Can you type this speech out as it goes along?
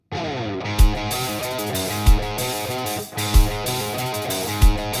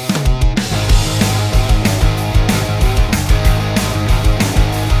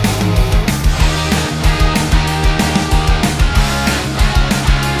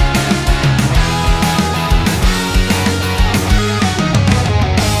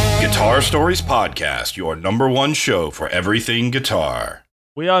Guitar Stories Podcast, your number one show for everything guitar.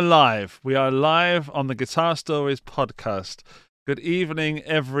 We are live. We are live on the Guitar Stories Podcast. Good evening,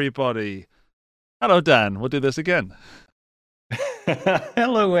 everybody. Hello, Dan. We'll do this again.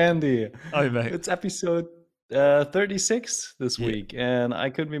 Hello, Andy. Hi, mate. It's episode 36 this week, and I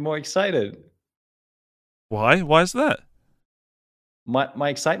couldn't be more excited. Why? Why is that? My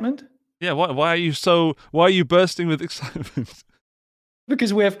excitement? Yeah. Why are you bursting with excitement?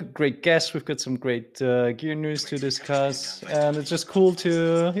 Because we have great guests. We've got some great gear news to discuss, and it's just cool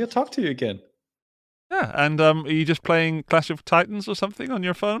to talk to you again. Yeah. And are you just playing Clash of Titans or something on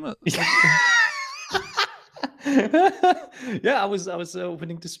your phone? Yeah, I was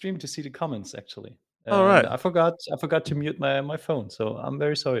opening the stream to see the comments actually. All right. I forgot to mute my phone, so I'm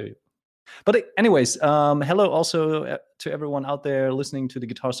very sorry. But anyways, hello also to everyone out there listening to the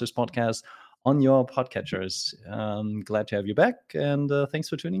Guitar Stories Podcast on your podcatchers. Glad to have you back, and thanks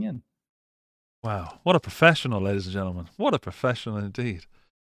for tuning in. Wow. What a professional, ladies and gentlemen. What a professional indeed.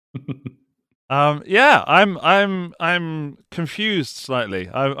 Yeah, I'm confused slightly.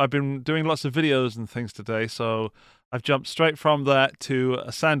 I've been doing lots of videos and things today, so I've jumped straight from that to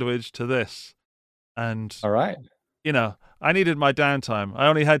a sandwich to this. And All right. you know, I needed my downtime. I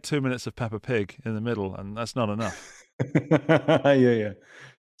only had 2 minutes of Peppa Pig in the middle, and that's not enough. Yeah.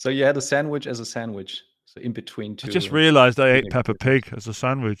 So you had a sandwich as a sandwich, so in between two. I just realized I ate Peppa Pig as a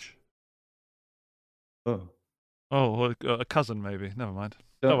sandwich. Oh, Oh, a cousin maybe. Never mind.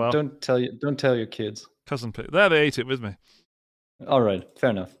 don't, Oh well. don't tell your kids. Cousin Pig. There, they ate it with me. All right,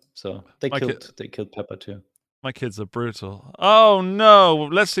 fair enough. So they My killed Peppa too. My kids are brutal. Oh no!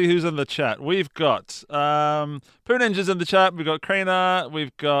 Let's see who's in the chat. We've got Poo Ninja's in the chat. We've got Craner.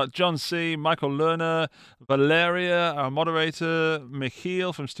 We've got John C, Michael Lerner, Valeria, our moderator,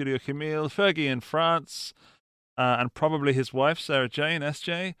 Michiel from Studio Camille, Fergie in France, and probably his wife Sarah Jane,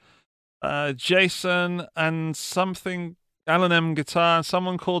 SJ, Jason, and something Alan M Guitar, and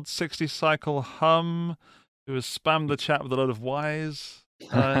someone called 60 Cycle Hum, who has spammed the chat with a lot of Y's.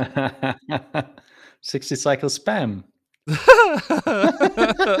 60 cycle spam.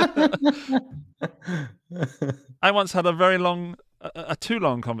 I once had a very long, a too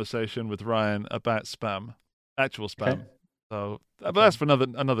long conversation with Ryan about spam, actual spam. Okay. So, but that's for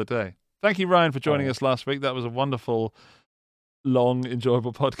another day. Thank you, Ryan, for joining us last week. That was a wonderful, long,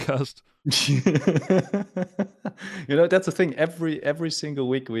 enjoyable podcast. That's the thing. Every single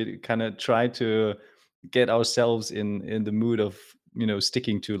week we kind of try to get ourselves in the mood of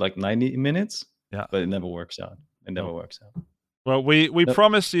sticking to like 90 minutes. Yeah, but it never works out. Works out. Well, we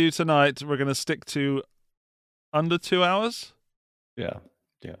promise you tonight we're going to stick to under 2 hours. Yeah.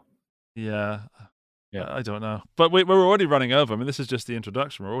 I don't know, but we're already running over. I mean, this is just the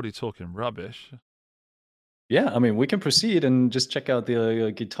introduction. We're already talking rubbish. Yeah, I mean, we can proceed and just check out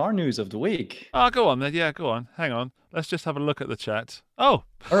the guitar news of the week. Oh, go on then. Yeah, go on. Hang on. Let's just have a look at the chat. Oh,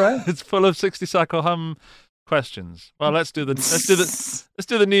 all right. It's full of 60 Cycle Hum questions. Well, let's do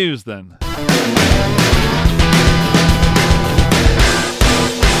the news then.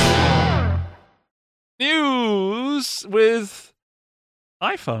 News with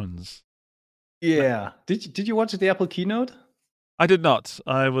iPhones. Yeah. Did you watch the Apple keynote? I did not.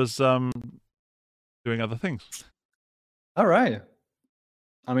 I was doing other things. All right.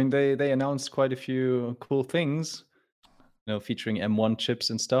 I mean, they announced quite a few cool things, featuring M1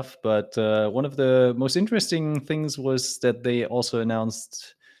 chips and stuff. But one of the most interesting things was that they also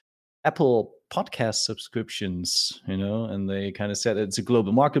announced Apple podcast subscriptions, and they kind of said it's a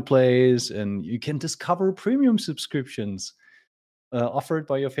global marketplace and you can discover premium subscriptions offered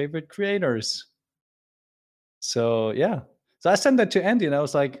by your favorite creators. So, yeah. So I sent that to Andy and I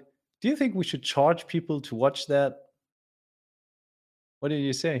was like, do you think we should charge people to watch that? What did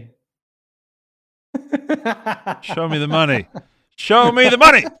you say? Show me the money. Show me the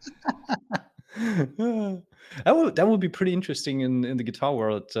money. That would be pretty interesting in the guitar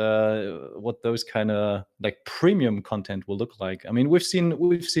world. What those kind of like premium content will look like. I mean, we've seen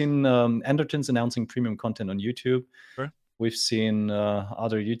Andertons announcing premium content on YouTube. Sure. We've seen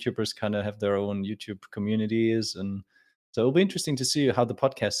other YouTubers kind of have their own YouTube communities, and so it'll be interesting to see how the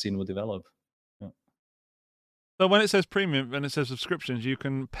podcast scene will develop. So when it says premium, when it says subscriptions, you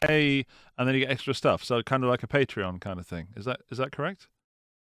can pay and then you get extra stuff. So kind of like a Patreon kind of thing. Is that correct?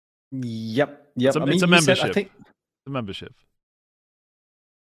 Yep. It's a membership. I think the membership.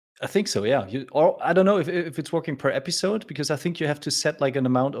 I think so. Yeah. Or I don't know if it's working per episode, because I think you have to set like an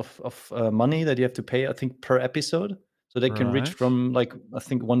amount of money that you have to pay. I think per episode, so they can reach from like I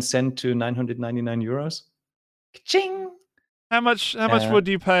think 1 cent to 999 euros. Ka-ching! How much would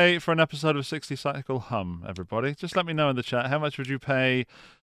you pay for an episode of 60 Cycle Hum, everybody? Just let me know in the chat. How much would you pay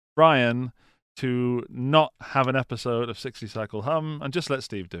Brian to not have an episode of 60 Cycle Hum and just let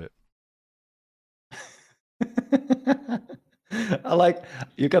Steve do it. I like,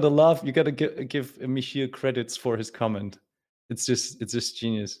 you gotta love, you gotta give Michiel credits for his comment. It's just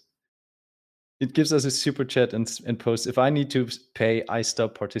genius. It gives us a super chat and post. If I need to pay, I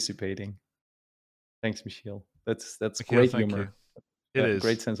stop participating. Thanks, Michiel. That's Michiel, great thank humor. you. It is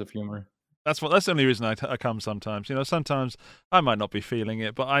Great sense of humor. That's the only reason I come sometimes. You know, sometimes I might not be feeling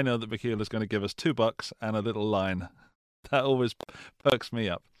it, but I know that Michiel is going to give us $2 and a little line. That always perks me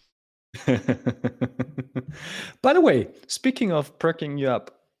up. By the way, speaking of perking you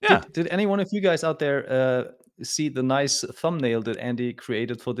up, yeah, did any one of you guys out there see the nice thumbnail that Andy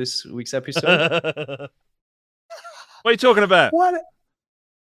created for this week's episode? What are you talking about? What?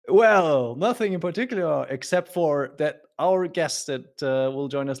 Well, nothing in particular, except for that our guest that will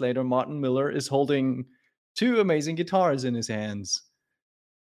join us later, Martin Miller, is holding 2 amazing guitars in his hands.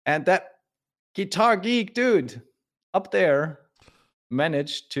 And that guitar geek dude up there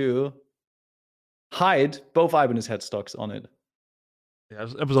managed to hide both Ibanez headstocks on it. Yeah,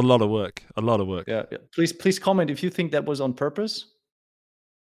 it was a lot of work. A lot of work. Yeah. Please comment if you think that was on purpose.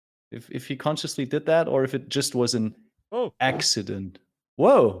 If he consciously did that, or if it just was an accident.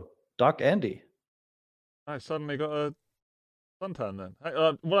 Whoa, Doc Andy. I suddenly got a suntan then.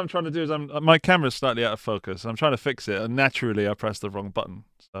 What I'm trying to do is my camera's slightly out of focus. I'm trying to fix it, and naturally I pressed the wrong button.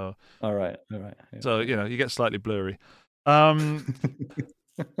 So all right. Yeah. So you get slightly blurry.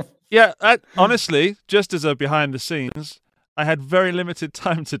 Yeah, honestly, just as a behind the scenes, I had very limited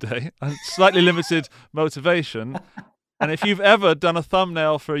time today and slightly limited motivation. And if you've ever done a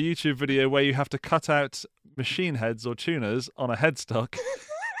thumbnail for a YouTube video where you have to cut out machine heads or tuners on a headstock,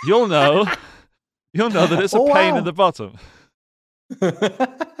 you'll know that it's a pain in the bottom.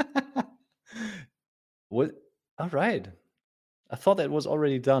 What? All right. I thought that was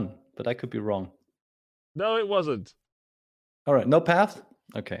already done, but I could be wrong. No, it wasn't. All right. No path?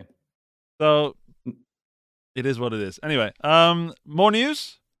 Okay. So it is what it is. Anyway, more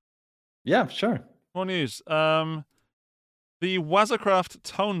news? Yeah, sure. More news. The Wazacraft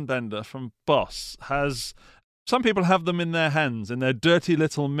Tone Bender from Boss has... Some people have them in their hands, in their dirty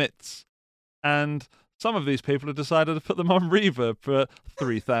little mitts. And some of these people have decided to put them on Reverb for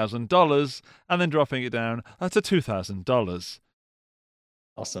 $3,000 and then dropping it down to $2,000.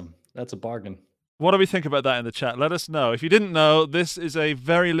 Awesome. That's a bargain. What do we think about that in the chat? Let us know. If you didn't know, this is a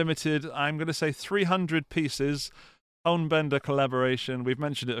very limited, I'm going to say 300 pieces, Tone Bender collaboration. We've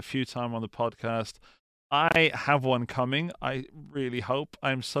mentioned it a few times on the podcast. I have one coming. I really hope.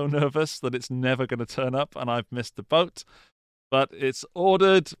 I'm so nervous that it's never going to turn up and I've missed the boat. But it's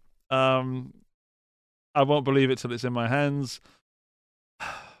ordered. I won't believe it till it's in my hands.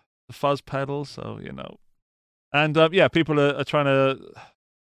 The fuzz pedal, so, And, people are trying to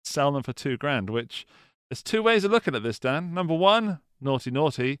sell them for $2,000, which there's 2 ways of looking at this, Dan. Number 1,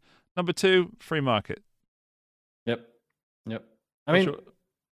 naughty. Number 2, free market. Yep. I mean,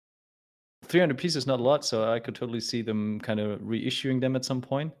 300 pieces is not a lot, so I could totally see them kind of reissuing them at some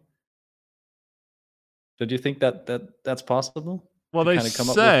point. So do you think that's possible? Well, they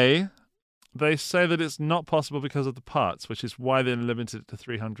say that it's not possible because of the parts, which is why they're limited to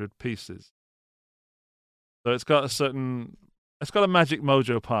 300 pieces. So it's got a Magic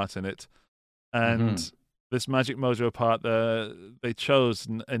Mojo part in it, and this Magic Mojo part they chose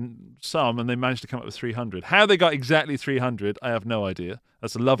and some, and they managed to come up with 300. How they got exactly 300, I have no idea.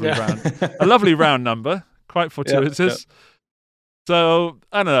 That's a lovely round number, quite fortuitous. Yeah. So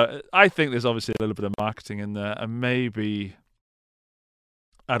I don't know. I think there's obviously a little bit of marketing in there, and maybe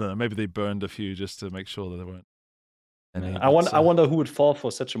they burned a few just to make sure that there weren't. I wonder who would fall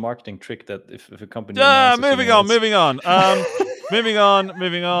for such a marketing trick that if a company. Moving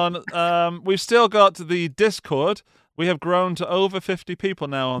on. We've still got the Discord. We have grown to over 50 people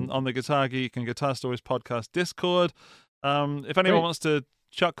now on the Guitar Geek and Guitar Stories podcast Discord. If anyone wants to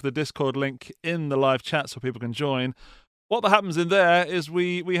chuck the Discord link in the live chat so people can join, what happens in there is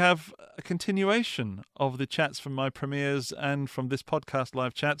we have a continuation of the chats from my premieres and from this podcast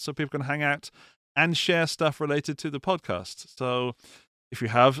live chat, so people can hang out and share stuff related to the podcast. So if you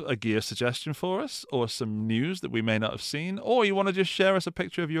have a gear suggestion for us or some news that we may not have seen, or you want to just share us a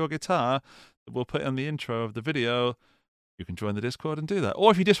picture of your guitar that we'll put in the intro of the video, you can join the Discord and do that.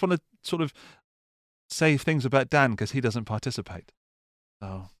 Or if you just want to sort of say things about Dan because he doesn't participate.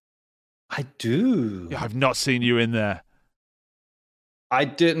 So I do. Yeah, I've not seen you in there. I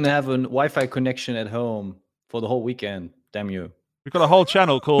didn't have a Wi-Fi connection at home for the whole weekend. Damn you. We've got a whole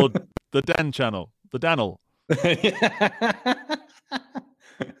channel called the Dan Channel, the Dan'l.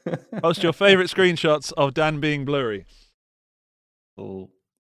 Post your favorite screenshots of Dan being blurry. Oh,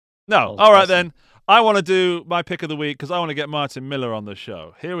 No. All right, then. I want to do my pick of the week because I want to get Martin Miller on the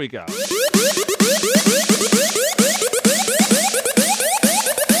show. Here we go. Andy's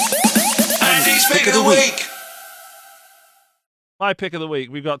pick of the week. My pick of the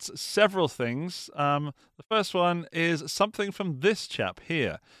week. We've got several things. The first one is something from this chap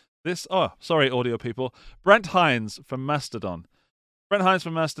here. Audio people. Brent Hinds from Mastodon. Brent Hinds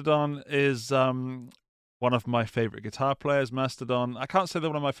from Mastodon is one of my favorite guitar players. Mastodon, I can't say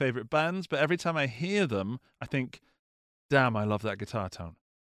they're one of my favorite bands, but every time I hear them, I think, damn, I love that guitar tone.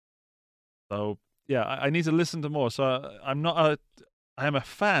 So, yeah, I need to listen to more. So I am a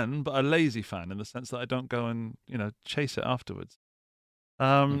fan, but a lazy fan in the sense that I don't go and, chase it afterwards.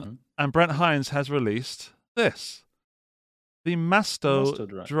 And Brent Hinds has released this, the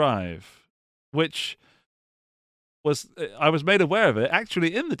Masto Drive, which I was made aware of it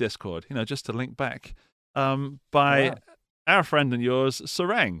actually in the Discord, just to link back, by our friend and yours,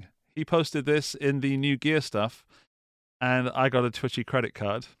 Sarang. He posted this in the new gear stuff, and I got a Twitchy credit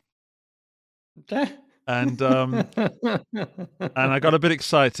card. And I got a bit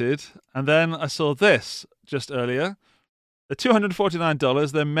excited, and then I saw this just earlier. They're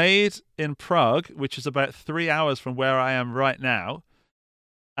 $249. They're made in Prague, which is about 3 hours from where I am right now,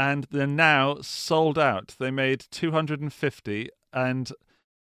 and they're now sold out. They made 250, and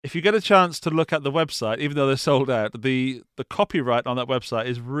if you get a chance to look at the website, even though they're sold out, the copyright on that website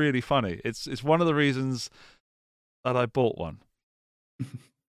is really funny. It's one of the reasons that I bought one.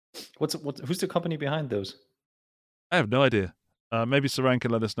 Who's the company behind those? I have no idea. Maybe Sarang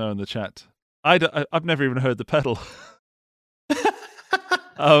can let us know in the chat. I've never even heard the pedal.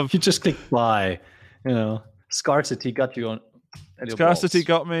 You just click buy. Scarcity got you on. Scarcity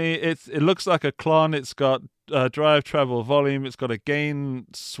got me. It looks like a Klon. It's got drive, treble, volume. It's got a gain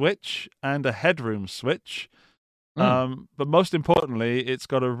switch and a headroom switch. But most importantly, it's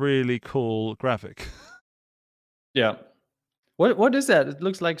got a really cool graphic. Yeah. What is that? It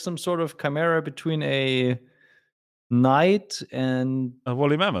looks like some sort of chimera between a knight and a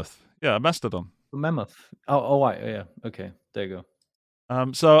woolly mammoth. Yeah, a mastodon. A mammoth. Yeah. Okay, there you go.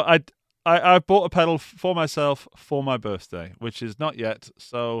 So I bought a pedal for myself for my birthday, which is not yet.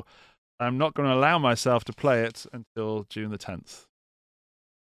 So I'm not going to allow myself to play it until June the 10th.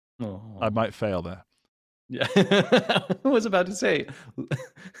 Oh. I might fail there. Yeah, I was about to say.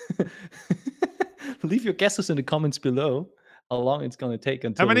 Leave your guesses in the comments below. How long it's going to take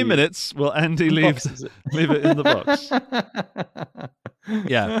until... How many minutes will Andy leave it in the box?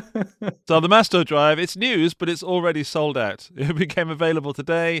 Yeah. So the Masto Drive, it's news, but it's already sold out. It became available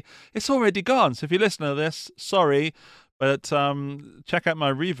today. It's already gone. So if you listen to this, sorry, but check out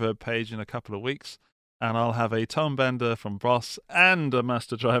my Reverb page in a couple of weeks, and I'll have a Tone Bender from Boss and a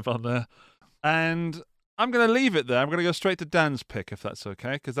Masto Drive on there. And I'm going to leave it there. I'm going to go straight to Dan's pick, if that's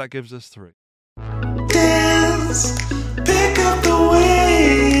okay, because that gives us 3. Dan's pick of the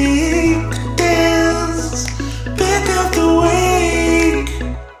week. Dan's pick of the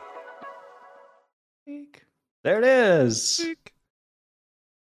week. There it is.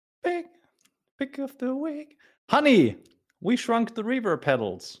 Pick of the week. Honey, we shrunk the reverb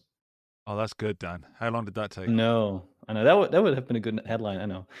pedals. Oh, that's good, Dan. How long did that take? No, I know that would have been a good headline. I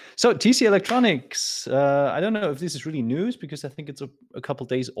know. So TC Electronics. I don't know if this is really news because I think it's a couple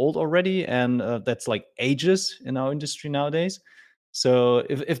days old already, and that's like ages in our industry nowadays. So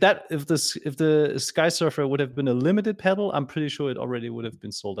if the Sky Surfer would have been a limited pedal, I'm pretty sure it already would have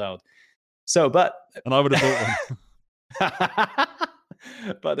been sold out. So, and I would have bought one.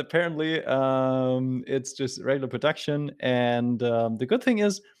 But apparently, it's just regular production, and the good thing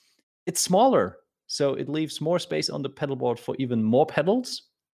is, it's smaller. So it leaves more space on the pedal board for even more pedals,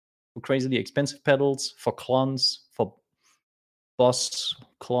 for crazily expensive pedals, for clones, for Boss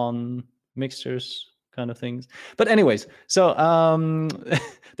clone mixers kind of things. But anyways, so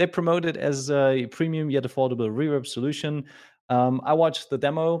they promote it as a premium yet affordable reverb solution. I watched the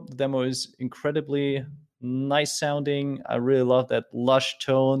demo. The demo is incredibly nice sounding. I really love that lush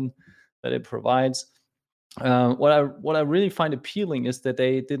tone that it provides. What I really find appealing is that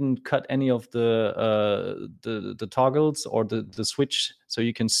they didn't cut any of the toggles or the switch, so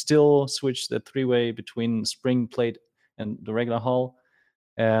you can still switch the 3-way between spring plate and the regular hull.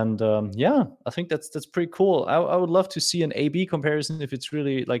 And I think that's pretty cool. I would love to see an A/B comparison if it's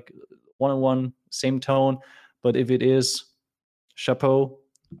really like 1-on-1, same tone. But if it is, chapeau.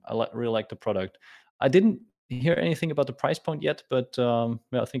 I really like the product. I didn't hear anything about the price point yet, but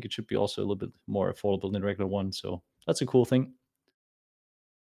I think it should be also a little bit more affordable than the regular one. So that's a cool thing.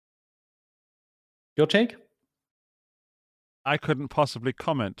 Your take? I couldn't possibly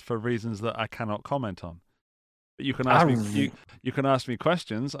comment for reasons that I cannot comment on, But you can ask me you can ask me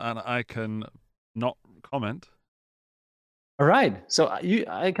questions, and I can not comment. All right. So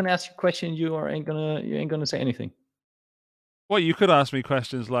I can ask you a question. You ain't gonna say anything. Well, you could ask me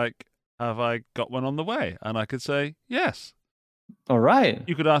questions like, "Have I got one on the way?" And I could say yes. All right.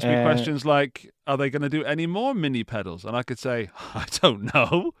 You could ask me questions like, "Are they going to do any more mini pedals?" And I could say, "I don't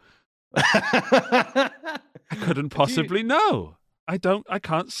know. I couldn't possibly know. I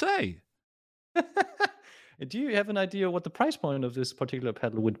can't say." Do you have an idea what the price point of this particular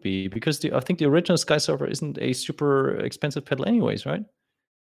pedal would be? Because I think the original Sky Surfer isn't a super expensive pedal, anyways, right?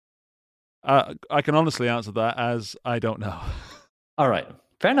 I can honestly answer that as I don't know. All right,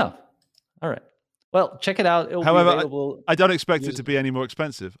 fair enough. All right, well, check it out. It'll However, be available. I don't expect it to be any more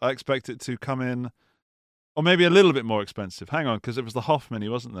expensive. I expect it to come in, or maybe a little bit more expensive. Hang on, because it was the Hoff Mini,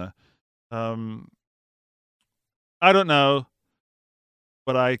 wasn't there? I don't know,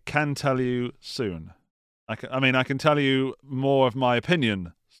 but I can tell you soon. I can tell you more of my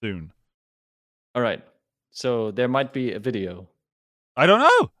opinion soon. All right, so there might be a video. I don't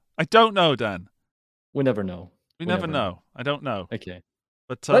know. I don't know, Dan. We never know. We never know. I don't know. Okay.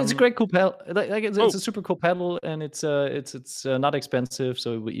 But it's a great cool pedal. It's a super cool pedal, and it's not expensive,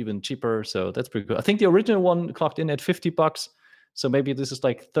 so it'll be even cheaper. So that's pretty cool. I think the original one clocked in at $50, so maybe this is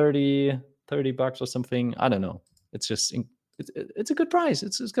like $30 or something. I don't know. It's just it's a good price.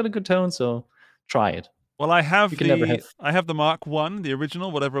 It's got a good tone, so try it. Well, I have the Mark I, the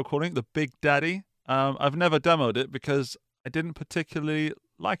original, whatever we're calling it, the Big Daddy. I've never demoed it because I didn't particularly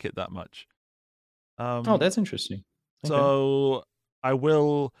like it that much. Oh, that's interesting. Okay. So I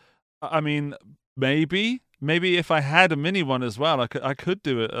will. I mean, maybe if I had a mini one as well, I could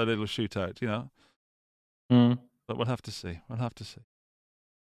do a little shootout, you know. But we'll have to see.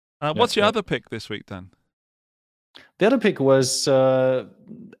 What's your other pick this week, Dan? The other pick was a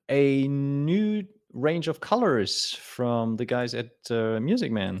new range of colors from the guys at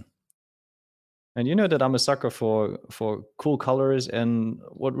Music Man. And you know that I'm a sucker for cool colors, and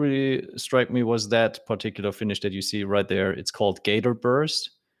what really struck me was that particular finish that you see right there. It's called Gator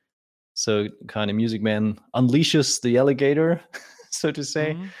Burst. So kind of Music Man unleashes the alligator, so to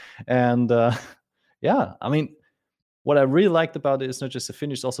say. Mm-hmm. And yeah, I mean, what I really liked about it is not just the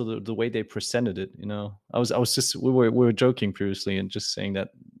finish, also the way they presented it. You know, we were joking previously and just saying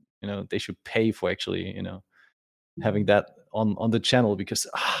that, you know, they should pay for actually, you know, having that on the channel, because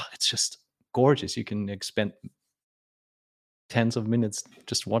it's just gorgeous. You can spend tens of minutes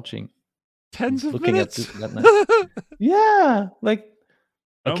just watching. Looking at that. Yeah, like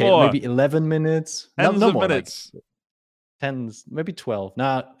maybe 11 minutes. Tens of minutes. Like, tens, maybe 12.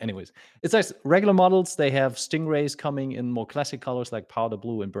 Anyways, it's like regular models. They have Stingrays coming in more classic colors like powder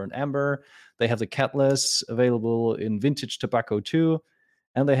blue and burnt amber. They have the Catless available in vintage tobacco too,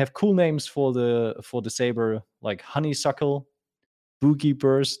 and they have cool names for the saber like Honeysuckle, Boogie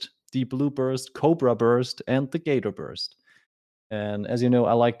Burst, Deep Blue Burst, Cobra Burst, and the Gator Burst. And as you know,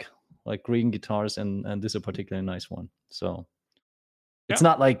 I like green guitars, and this is a particularly nice one. So it's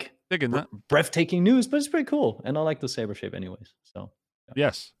not like breathtaking news, but it's pretty cool. And I like the saber shape anyways. So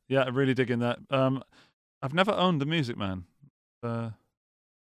yes. Yeah, I really dig in that. I've never owned the Music Man. All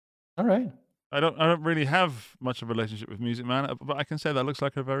right. I don't really have much of a relationship with Music Man, but I can say that looks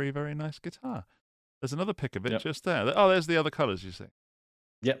like a very, very nice guitar. There's another pic of it just there. Oh, there's the other colors, you see.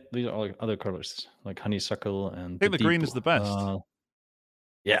 Yeah, these are all other colors, like honeysuckle and. I think the green is the best.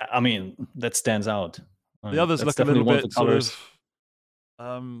 Yeah, I mean that stands out. The others look a little bit sort of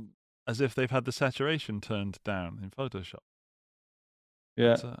as if they've had the saturation turned down in Photoshop.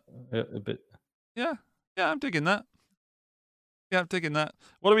 Yeah, a bit. Yeah, I'm digging that.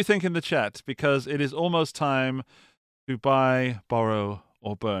 What do we think in the chat? Because it is almost time to buy, borrow,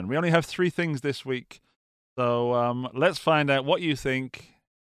 or burn. We only have 3 things this week, so let's find out what you think.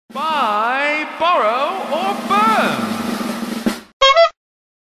 Buy, borrow, or burn?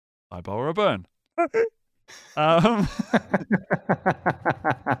 Buy, borrow, or burn.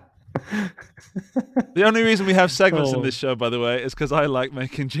 The only reason we have segments in this show, by the way, is because I like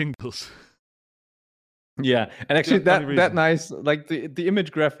making jingles. Yeah, and actually that nice, like the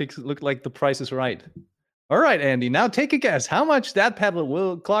image graphics look like The Price is Right. All right, Andy, now take a guess how much that pedal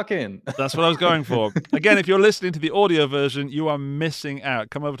will clock in. That's what I was going for. Again, if you're listening to the audio version, you are missing out.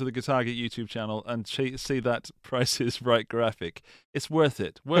 Come over to the Guitar Geek YouTube channel and see that Price is Right graphic. It's worth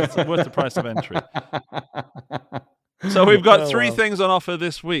it. Worth the price of entry. So we've got 3 things on offer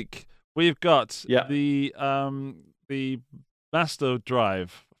this week. We've got the Master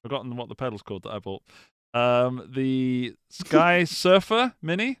Drive. I've forgotten what the pedal's called that I bought. The Sky Surfer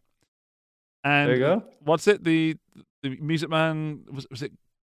Mini. And there you go. What's it? The Music Man, was it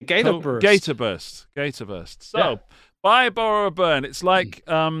Gator Burst. Gator Burst. Gator Burst. So, Yeah. buy, borrow, or burn. It's like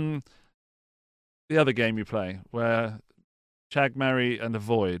the other game you play where shag, marry, and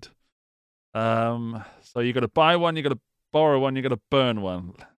avoid. So you got to buy one, you got to borrow one, you got to burn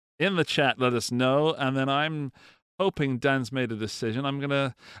one. In the chat, let us know, and then I'm hoping Dan's made a decision.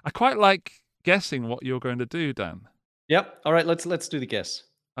 I quite like guessing what you're going to do, Dan. Yep. All right. Let's do the guess.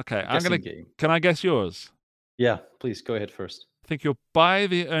 Okay, Guessing game. Can I guess yours? Yeah. Please go ahead first. I think you'll buy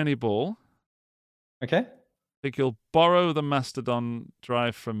the Ernie Ball. Okay. I think you'll borrow the Mastodon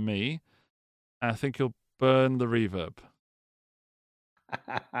drive from me. And I think you'll burn the reverb.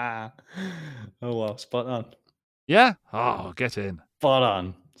 Oh wow, spot on. Yeah? Oh, get in. Spot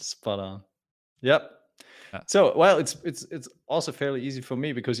on. Yep. Yeah. So, well, it's also fairly easy for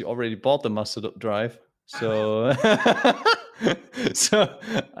me because you already bought the Mastodon drive. So, so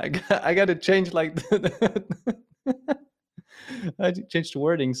I got to change like I changed the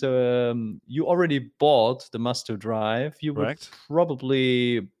wording. So, you already bought the Mastodon drive. You would Correct.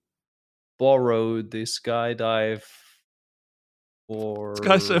 probably borrow the Skydive or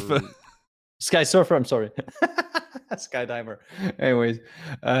Sky Surfer. Sky Surfer. I'm sorry. Skydiver. Anyways,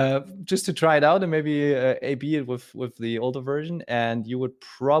 just to try it out and maybe AB it with the older version, and you would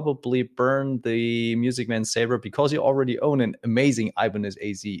probably burn the Music Man Saber because you already own an amazing Ibanez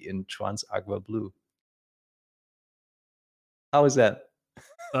AZ in Trans Agua Blue. How is that?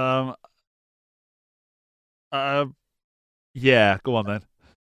 Yeah, go on then.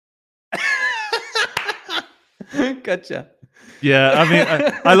 Gotcha. Yeah, I mean,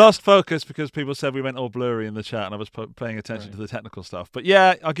 I lost focus because people said we went all blurry in the chat, and I was paying attention Right. to the technical stuff. But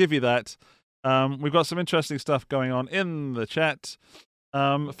yeah, I'll give you that. We've got some interesting stuff going on in the chat.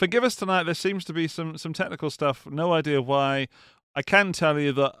 Forgive us tonight. There seems to be some technical stuff. No idea why. I can tell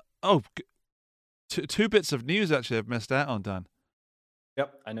you that. Two bits of news actually I've missed out on, Dan.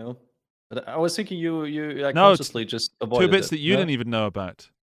 Yep, I know. But I was thinking you like No, consciously just avoided Two bits it. that you No? didn't even know about.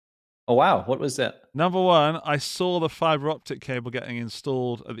 Oh wow, what was that? Number one, I saw the fiber optic cable getting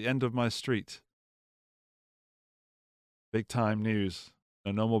installed at the end of my street. Big time news.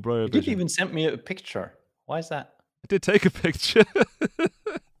 No more blurry You didn't vision. even send me a picture. Why is that? I did take a picture.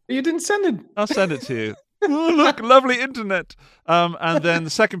 You didn't send it. I'll send it to you. Oh, look, lovely internet. And then the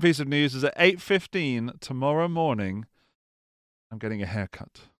second piece of news is at 8:15 tomorrow morning, I'm getting a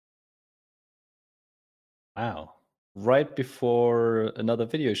haircut. Wow. Right before another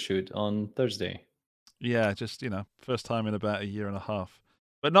video shoot on Thursday. Yeah, just, first time in about a year and a half.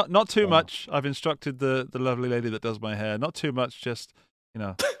 But not too Wow. much. I've instructed the lovely lady that does my hair. Not too much, just,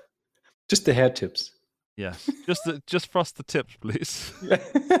 Just the hair tips. yes. Just frost the tips, please.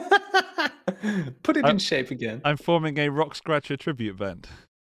 Put it in shape again. I'm forming a Rock Scratcher tribute band.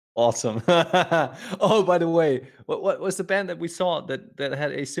 Awesome. Oh, by the way, what was the band that we saw that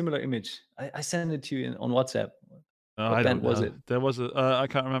had a similar image? I sent it to you on WhatsApp. Oh, What I band don't was know. it? There was I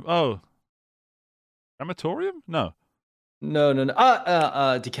can't remember. Oh, Crematorium? No. No.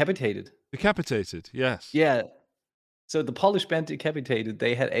 Decapitated. Decapitated, yes. Yeah. So the Polish band Decapitated,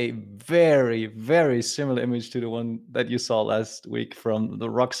 they had a very, very similar image to the one that you saw last week from the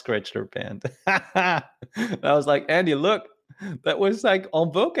Rock Scratcher band. I was like, Andy, look, that was like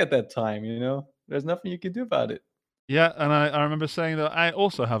en vogue at that time, There's nothing you can do about it. Yeah, and I remember saying that I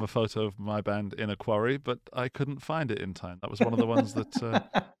also have a photo of my band in a quarry, but I couldn't find it in time. That was one of the ones that...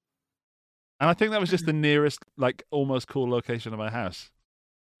 and I think that was just the nearest, like, almost cool location of my house.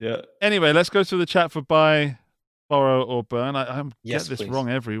 Yeah. Anyway, let's go through the chat for buy, borrow, or burn. I Yes, get this please. wrong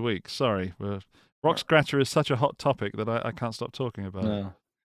every week. Sorry. Rock Scratcher is such a hot topic that I can't stop talking about it.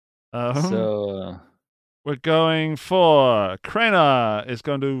 No. So, We're going for... Craner is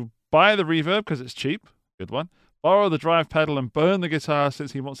going to buy the reverb because it's cheap. Good one. Borrow the drive pedal and burn the guitar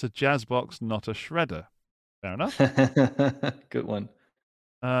since he wants a jazz box, not a shredder. Fair enough. good one.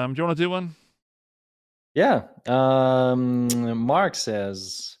 Do you want to do one? Yeah. Mark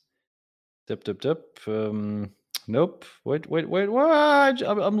says, Nope. Wait. What?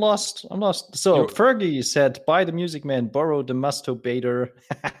 I'm lost. So Fergie said, buy the Music Man, borrow the masturbator,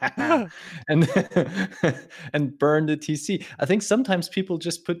 and and burn the TC. I think sometimes people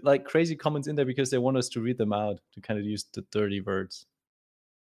just put like crazy comments in there because they want us to read them out, to kind of use the dirty words.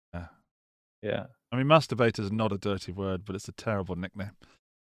 Yeah. I mean, masturbator is not a dirty word, but it's a terrible nickname.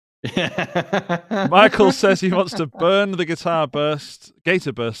 Michael says he wants to burn the Gator Burst,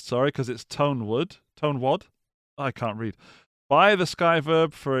 because it's tone wad. I can't read. Buy the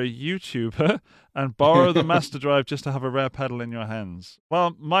Skyverb for a YouTuber and borrow the Master Drive just to have a rare pedal in your hands.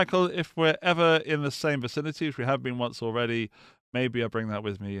 Well, Michael, if we're ever in the same vicinity, which we have been once already, maybe I'll bring that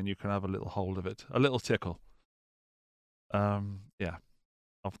with me and you can have a little hold of it, a little tickle. Yeah,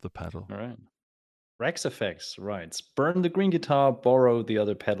 of the pedal. All right. Rex Effects writes, burn the green guitar, borrow the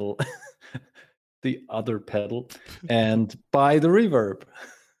other pedal, and buy the reverb.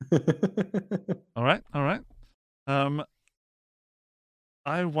 All right.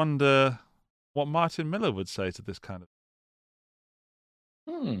 I wonder what Martin Miller would say to this kind of.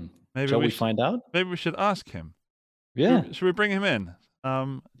 Maybe Shall we find out? Maybe we should ask him. Yeah. Should we bring him in?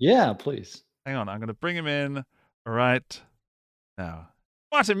 Yeah, please. Hang on, I'm going to bring him in right now.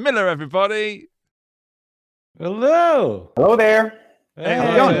 Martin Miller, everybody. Hello. Hello there. Hey,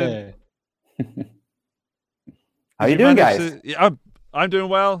 how's it going? How you doing, guys? Yeah, I'm doing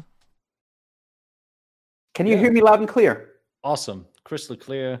well. Can you hear me loud and clear? Awesome. Crystal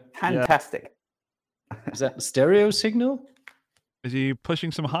clear. Fantastic. Is that a stereo signal? Is he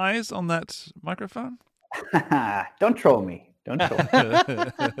pushing some highs on that microphone? Don't troll me. Don't troll me.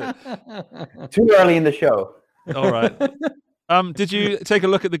 Too early in the show. All right. Did you take a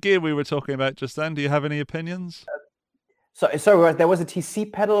look at the gear we were talking about just then? Do you have any opinions? So there was a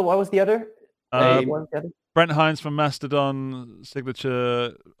TC pedal. What was the other? Brent Hines from Mastodon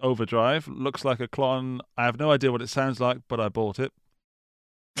Signature Overdrive. Looks like a clone. I have no idea what it sounds like, but I bought it.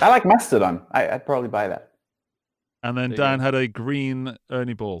 I like Mastodon. I'd probably buy that. And then Dan had a green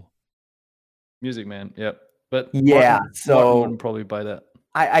Ernie Ball. Music Man, yep. But yeah, Martin wouldn't probably buy that.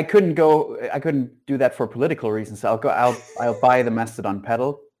 I couldn't do that for political reasons. I'll buy the Mastodon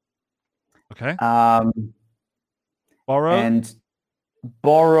pedal. Okay.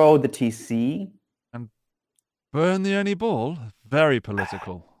 Borrow the TC and burn the Ernie Ball. Very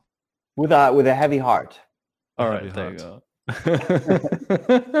political. With a heavy heart. All right, there you go.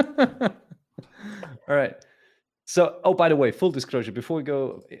 All right. So, by the way, full disclosure, before we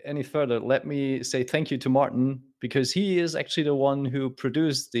go any further, let me say thank you to Martin, because he is actually the one who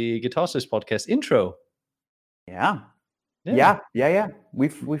produced the Guitar Stars podcast intro. Yeah.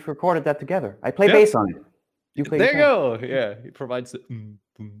 We've recorded that together. I play bass on it. You play there you go. Yeah, he provides the.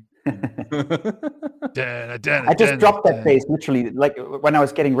 I just dropped that bass literally, like when I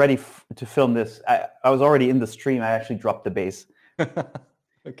was getting ready to film this. I was already in the stream. I actually dropped the bass.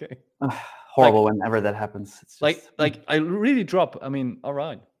 Okay. Horrible whenever that happens. It's just, like I really drop. I mean, all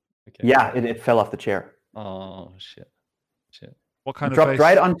right. Okay. Yeah, it fell off the chair. Oh shit. What kind of dropped bass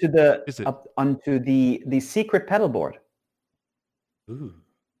right onto onto the secret pedal board. Ooh.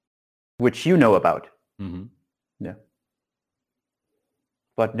 Which you know about. Mm-hmm. Yeah.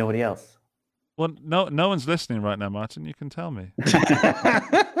 But nobody else. Well, no one's listening right now, Martin. You can tell me.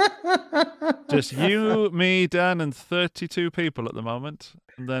 Just you, me, Dan, and 32 people at the moment.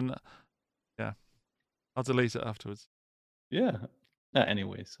 And then, yeah, I'll delete it afterwards. Yeah.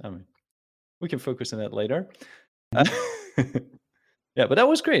 Anyways, I mean, we can focus on that later. Yeah, but that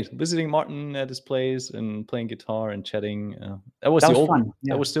was great. Visiting Martin at his place and playing guitar and chatting. That was fun.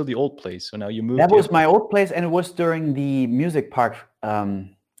 Yeah. That was still the old place. So now you moved. That was my old place, and it was during the music park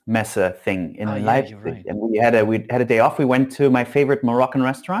messe thing in Leipzig. Right. And we had a day off. We went to my favorite Moroccan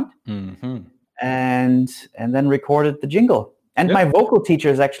restaurant, and then recorded the jingle. And my vocal teacher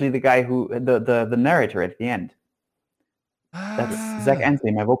is actually the guy who the narrator at the end. That's Zach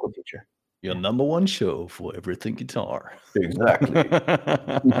Ansley, my vocal teacher. Your number one show for everything guitar. Exactly.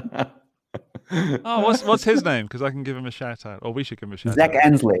 Oh, what's his name? Because I can give him a shout out, or we should give him a shout out. Zach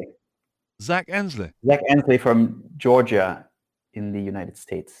Ansley. Zach Ansley. Zach Ansley from Georgia in the United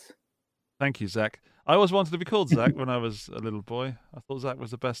States. Thank you, Zach. I always wanted to be called Zach when I was a little boy. I thought Zach was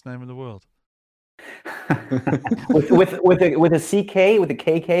the best name in the world. with a CK, with a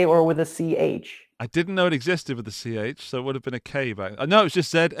KK, or with a CH? I didn't know it existed with the CH, so it would have been a K back. No, it was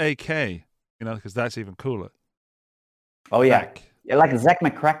just ZAK. Because that's even cooler. Oh yeah, Zach. Yeah, like Zach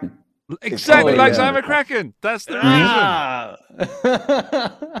McCracken. Exactly like Zach McCracken. That's the reason.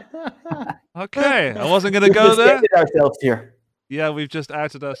 Okay, I wasn't going to go there. Ourselves here. Yeah, we've just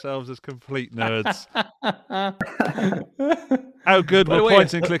outed ourselves as complete nerds. How good were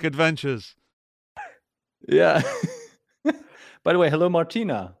point-and-click adventures? Yeah. By the way, hello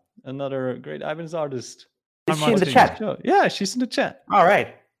Martina, another great Ibanez artist. Is she in the chat? Yeah, she's in the chat. All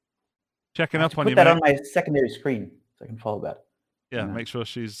right. Checking up on you. Put that on my secondary screen so I can follow that. Yeah, make sure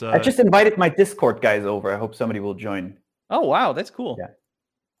she's. I just invited my Discord guys over. I hope somebody will join. Oh wow, that's cool. Yeah.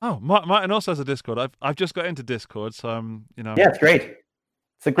 Oh, Martin also has a Discord. I've just got into Discord, so I'm. Yeah, it's great.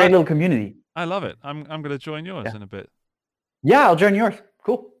 It's a great little community. I love it. I'm going to join yours in a bit. Yeah, I'll join yours.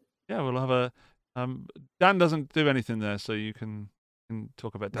 Cool. Yeah, we'll have a. Dan doesn't do anything there, so you can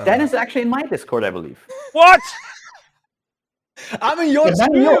talk about Dan. Dan is actually in my Discord, I believe. What? I'm in yours too.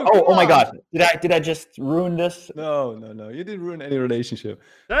 Oh my God! Did I just ruin this? No. You didn't ruin any relationship.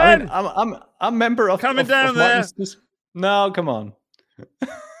 Dan! I mean, I'm a member of. Coming down there. No, come on.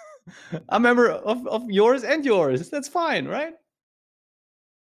 I'm a member of yours and yours. That's fine, right?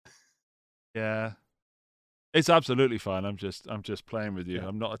 Yeah. It's absolutely fine. I'm just playing with you.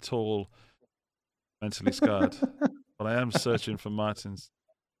 I'm not at all mentally scarred. But I am searching for Martin's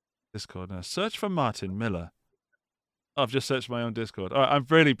Discord now. Search for Martin Miller. Oh, I've just searched my own Discord. All right, I'm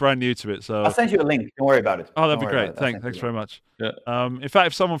really brand new to it, so I'll send you a link. Don't worry about it. Oh, that'd Don't be worry great. about it. Thanks very much. Yeah. In fact,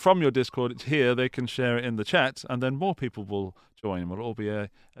 if someone from your Discord is here, they can share it in the chat, and then more people will join. We'll all be a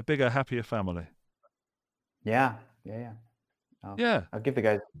bigger, happier family. Yeah. Yeah. I'll give the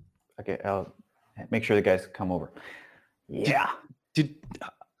guys. Okay, I'll make sure the guys come over. Yeah. Did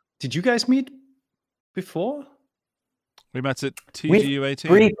you guys meet before? We met at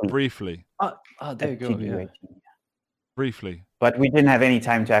TGU18 briefly. Oh, there you go. Yeah. Briefly. But we didn't have any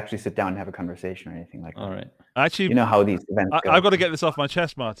time to actually sit down and have a conversation or anything like that. All right. Actually, you know how these events go. I've got to get this off my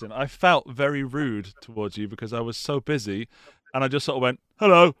chest, Martin. I felt very rude towards you because I was so busy, and I just sort of went,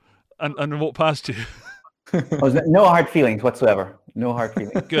 hello, and walked past you. No hard feelings whatsoever. No hard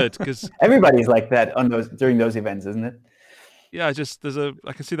feelings. Good, because everybody's like that during those events, isn't it? Yeah, I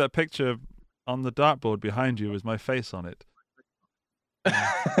can see that picture on the dartboard behind you with my face on it.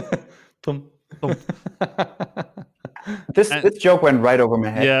 This joke went right over my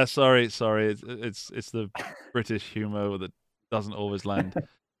head. Yeah, sorry. It's the British humor that doesn't always land.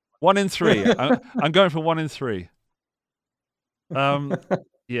 1 in 3. I'm going for 1 in 3.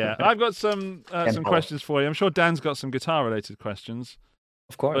 Yeah, I've got some questions for you. I'm sure Dan's got some guitar related questions.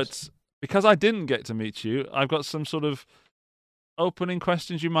 Of course. But because I didn't get to meet you, I've got some sort of opening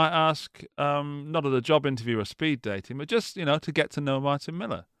questions you might ask, not at a job interview or speed dating, but just, to get to know Martin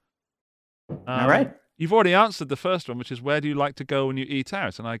Miller. All right. You've already answered the first one, which is where do you like to go when you eat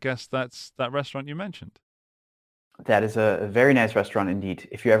out? And I guess that's that restaurant you mentioned. That is a very nice restaurant indeed.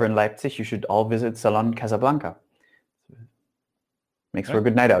 If you're ever in Leipzig, you should all visit Salon Casablanca. Makes for a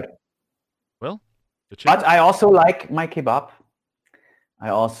good night out. Well, but I also like my kebab. I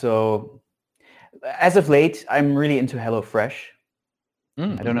also, as of late, I'm really into HelloFresh.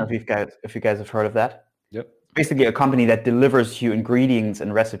 I don't know if you guys have heard of that. Yep. Basically a company that delivers you ingredients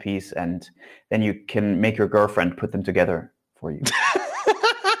and recipes, and then you can make your girlfriend put them together for you.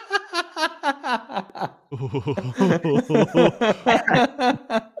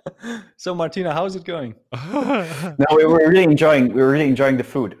 So Martina, how's it going? No, we were really enjoying the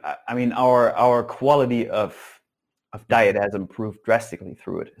food. I mean, our quality of diet has improved drastically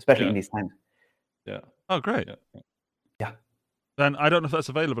through it, especially in these times. Yeah. Oh, great. Yeah. Then I don't know if that's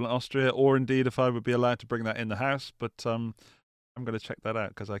available in Austria, or indeed if I would be allowed to bring that in the house, but I'm going to check that out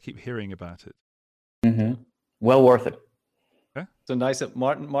because I keep hearing about it. Mm-hmm. Well worth it. Okay. So nice that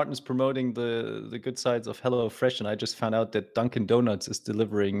Martin's promoting the good sides of HelloFresh, and I just found out that Dunkin' Donuts is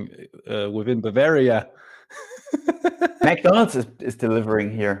delivering within Bavaria. McDonald's is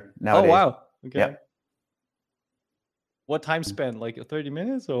delivering here nowadays. Oh wow! Okay. Yeah. What time span? Like 30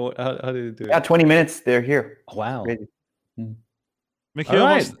 minutes, or how did it do it? Yeah, 20 minutes. They're here. Oh, wow.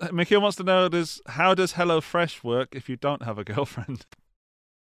 Mikhail wants to know: how does HelloFresh work if you don't have a girlfriend?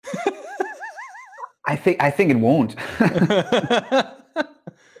 I think it won't.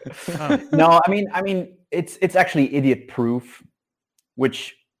 No, I mean, it's actually idiot-proof,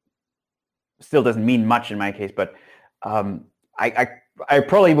 which still doesn't mean much in my case. But I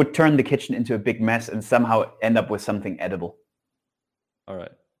probably would turn the kitchen into a big mess and somehow end up with something edible. All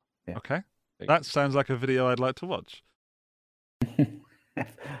right. Yeah. Okay, that sounds like a video I'd like to watch.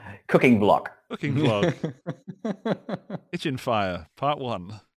 Cooking vlog. Cooking vlog. Kitchen Fire, Part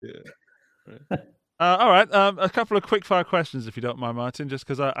 1. Yeah. Right. All right, a couple of quick-fire questions, if you don't mind, Martin, just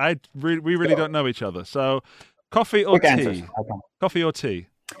because we really don't know each other. So, coffee or quick tea? Answers. Okay. Coffee or tea?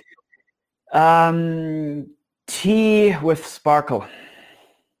 Tea with sparkle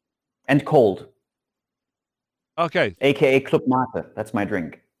and cold. Okay. AKA Club Mate. That's my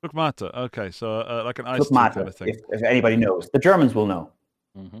drink. Club Mate. Okay, so like an iced Club tea kind of thing. If anybody knows, the Germans will know.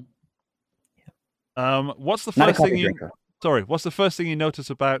 Mm-hmm. What's the Not a first thing coffee you? drinker. Sorry, what's the first thing you notice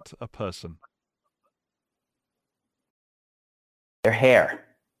about a person? Their hair.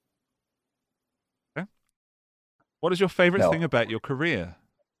 Okay. What is your favorite No. thing about your career?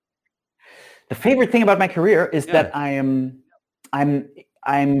 The favorite thing about my career is that I'm my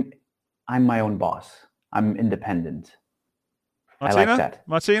own boss. I'm independent. Martina? I like that.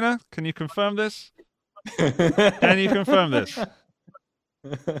 Martina, can you confirm this? Can you confirm this?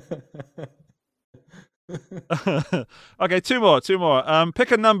 Okay, two more.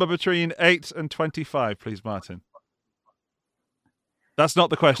 Pick a number between 8 and 25, please, Martin. That's not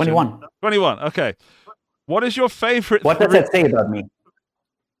the question. 21. 21. Okay. What is your favorite? What does that say about me?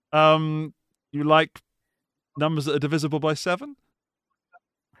 You like numbers that are divisible by 7?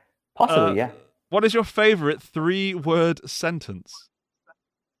 Possibly, yeah. What is your favorite 3-word sentence?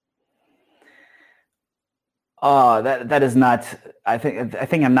 Oh, that is not. I think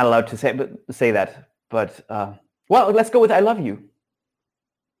I'm not allowed to say that. But well, let's go with "I love you."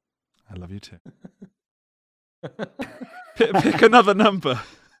 I love you too. Pick another number.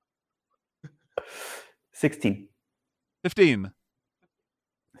 16. 15.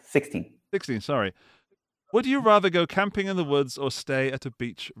 16. 16. Sorry. Would you rather go camping in the woods or stay at a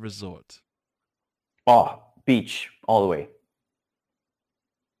beach resort? Oh, beach all the way.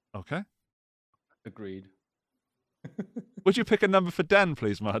 Okay. Agreed. Would you pick a number for Dan,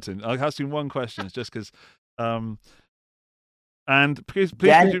 please, Martin? I'll ask you one question, just because. And please,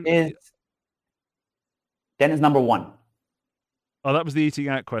 Dan is number 1. Oh, that was the eating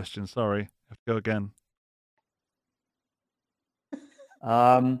out question. Sorry, I have to go again.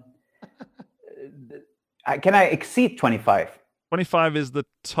 Can I exceed 25? 25 is the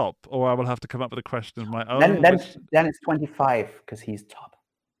top, or I will have to come up with a question of my own. Then it's 25 because he's top.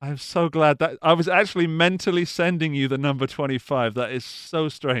 I'm so glad that I was actually mentally sending you the number 25. That is so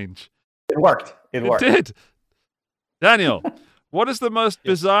strange. It worked. It worked. It did. Daniel, what is the most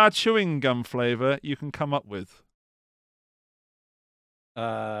bizarre chewing gum flavor you can come up with?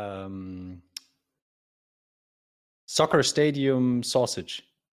 Soccer stadium sausage.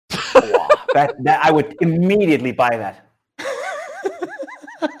 Wow. that I would immediately buy that.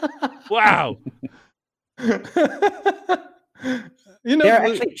 Wow. You know, there are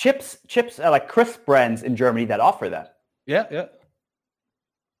actually chips like crisp brands in Germany that offer that. Yeah.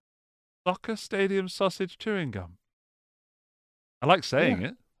 Soccer stadium sausage chewing gum. I like saying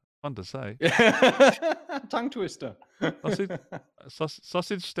it. Fun to say. Tongue twister.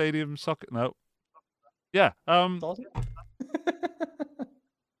 Sausage stadium soccer. No. Yeah.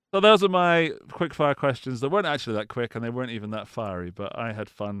 So those are my quick-fire questions. They weren't actually that quick, and they weren't even that fiery, but I had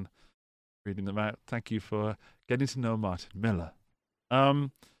fun reading them out. Thank you for getting to know Martin Miller.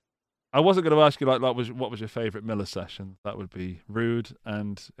 I wasn't going to ask you what was your favorite Miller session. That would be rude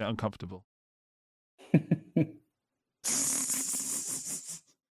and uncomfortable.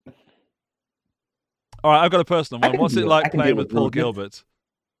 All right, I've got a personal one. What's it like playing with Paul Gilbert?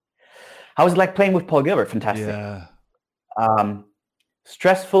 How was it like playing with Paul Gilbert? Fantastic. Yeah.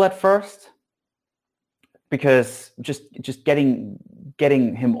 Stressful at first because just getting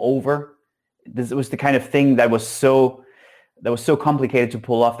him over. This was the kind of thing that was so complicated to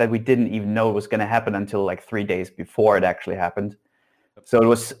pull off that we didn't even know it was going to happen until like 3 days before it actually happened. So it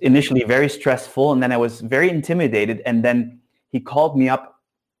was initially very stressful, and then I was very intimidated. And then he called me up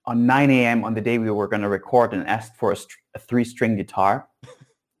on 9 a.m. on the day we were going to record and asked for a 3-string guitar.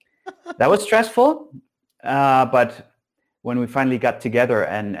 That was stressful, but when we finally got together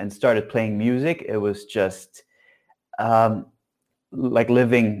and started playing music, it was just like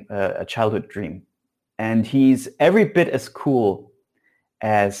living a childhood dream. And he's every bit as cool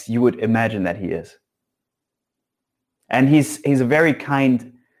as you would imagine that he is. And he's a very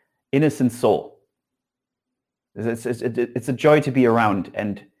kind, innocent soul. It's a joy to be around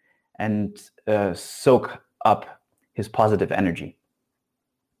and soak up his positive energy.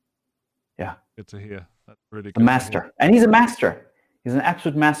 Yeah. Good to hear. That's really good. A master. And he's a master. He's an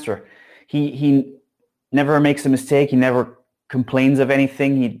absolute master. He never makes a mistake. He never complains of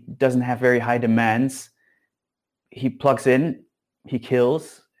anything. He doesn't have very high demands. He plugs in, he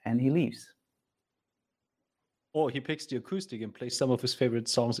kills, and he leaves. Or he picks the acoustic and plays some of his favorite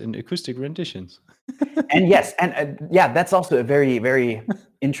songs in acoustic renditions. And yes, and that's also a very, very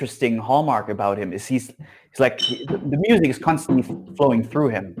interesting hallmark about him. Is he's like the music is constantly flowing through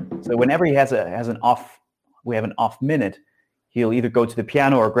him. So whenever he has an off minute, he'll either go to the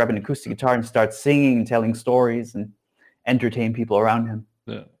piano or grab an acoustic guitar and start singing and telling stories and entertain people around him.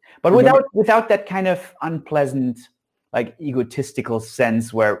 Yeah. But without that kind of unpleasant, like egotistical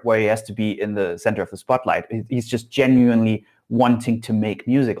sense where he has to be in the center of the spotlight. He's just genuinely wanting to make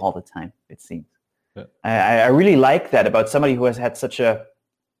music all the time, it seems. Yeah. I really like that about somebody who has had such a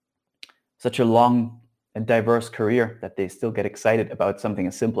long and diverse career that they still get excited about something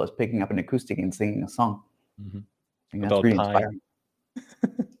as simple as picking up an acoustic and singing a song. Mm-hmm. I think that's really inspiring.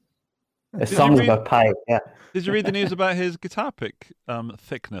 A song's about pie, yeah. Did you read the news about his guitar pick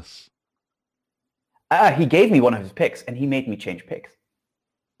thickness? He gave me one of his picks, and he made me change picks.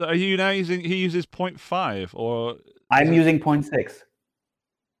 So are you now using? He uses 0.5, or I'm using 0.6.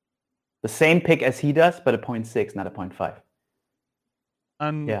 The same pick as he does, but a 0.6, not a 0.5.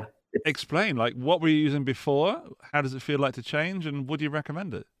 And yeah, explain, like, what were you using before? How does it feel like to change, and would you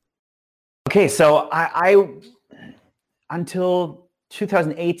recommend it? Okay, so I until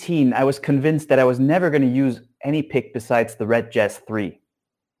 2018, I was convinced that I was never going to use any pick besides the Red Jazz 3.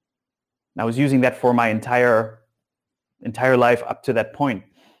 I was using that for my entire life up to that point.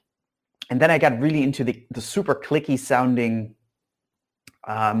 And then I got really into the super clicky sounding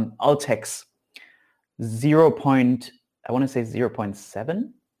Altex 0.7.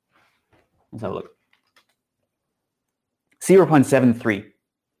 Let's have a look. 0.73,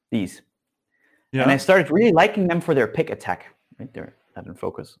 these. Yeah. And I started really liking them for their pick attack. Right there, not in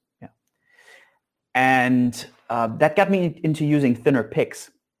focus. Yeah. And that got me into using thinner picks.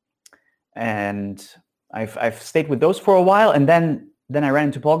 And I've stayed with those for a while, and then I ran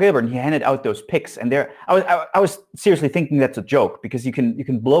into Paul Gilbert, and he handed out those picks, and I was seriously thinking that's a joke, because you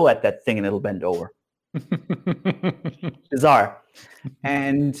can blow at that thing and it'll bend over. Bizarre.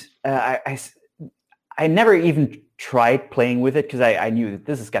 And I never even tried playing with it, because I knew that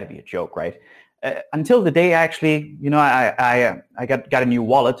this has got to be a joke, right? Until the day actually, I got a new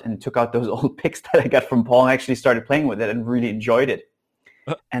wallet and took out those old picks that I got from Paul and actually started playing with it and really enjoyed it.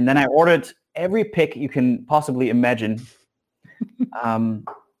 And then I ordered every pick you can possibly imagine,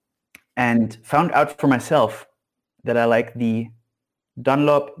 and found out for myself that I like the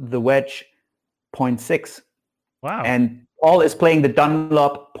Dunlop, the Wedge 0.6. Wow. And Paul is playing the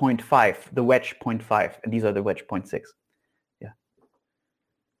Dunlop 0.5, the Wedge 0.5, and these are the Wedge 0.6. Yeah.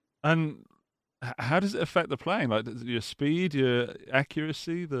 And how does it affect the playing? Like your speed, your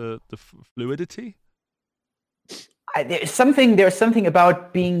accuracy, the fluidity? There's something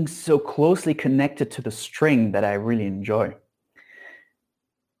about being so closely connected to the string that I really enjoy.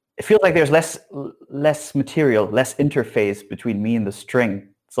 It feels like there's less material, less interface between me and the string.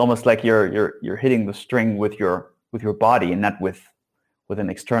 It's almost like you're hitting the string with your body and not with an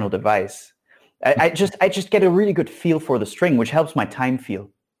external device. I just get a really good feel for the string, which helps my time feel.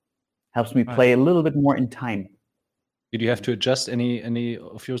 Helps me play a little bit more in time. Did you have to adjust any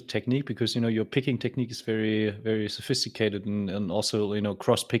of your technique, because your picking technique is very, very sophisticated, and also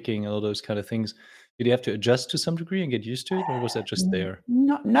cross picking and all those kind of things? Did you have to adjust to some degree and get used to it, or was that just there?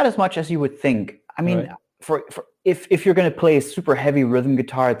 Not as much as you would think. I mean, right. for if you're going to play a super heavy rhythm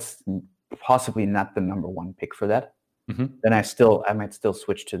guitar, it's possibly not the number one pick for that. Mm-hmm. Then I might still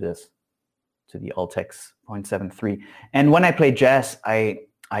switch to the Altex 0.73. And when I play jazz, I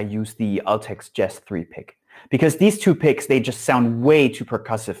use the Altex Jazz 3 pick, because these two picks, they just sound way too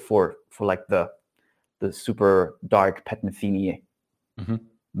percussive for like the super dark Pat Metheny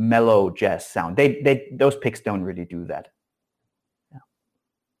mellow jazz sound. Those picks don't really do that. Yeah.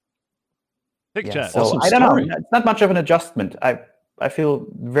 Pick jazz. So awesome I don't story. know. It's not much of an adjustment. I feel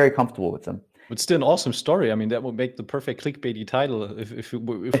very comfortable with them. It's still an awesome story. I mean, that would make the perfect clickbaity title if we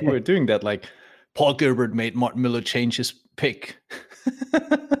were doing that. Like, Paul Gilbert made Martin Miller change his pick.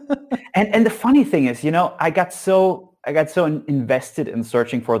 And the funny thing is, I got so invested in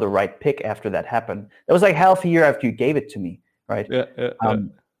searching for the right pick after that happened. That was like half a year after you gave it to me, right? Yeah.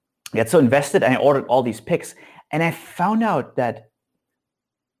 I got so invested, and I ordered all these picks, and I found out that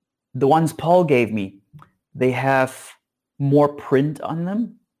the ones Paul gave me, they have more print on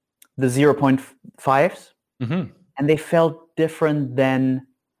them, the 0.5s, and they felt different than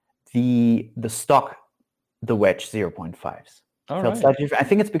the stock, the Wedge 0.5s. Felt slightly different. I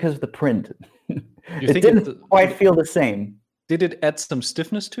think it's because of the print. It didn't quite feel the same. Did it add some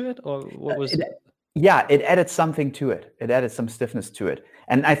stiffness to it, or what was it? Yeah, it added something to it. It added some stiffness to it.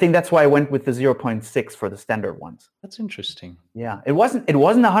 And I think that's why I went with the 0.6 for the standard ones. That's interesting. Yeah, it wasn't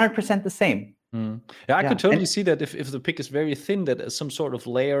 100% the same. Yeah, I could totally see that if the pick is very thin, that some sort of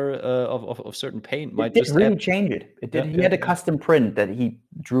layer of certain paint might just really change it. It did. He had a custom print that he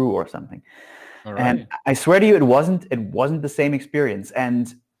drew or something. All right. And I swear to you, it wasn't the same experience.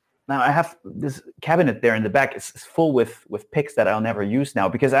 And now I have this cabinet there in the back. It's full with picks that I'll never use now,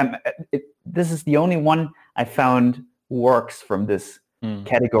 because this is the only one I found works from this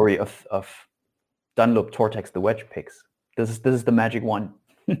category of Dunlop Tortex, the Wedge picks. This is the magic one.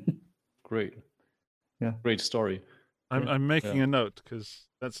 Great. Yeah. Great story. I'm making a note, because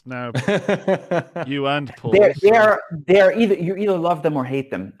that's now you and Paul. They're you either love them or hate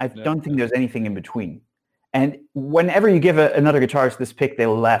them. I don't think there's anything in between. And whenever you give another guitarist this pick,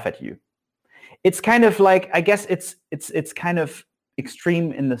 they'll laugh at you. It's kind of like, I guess it's kind of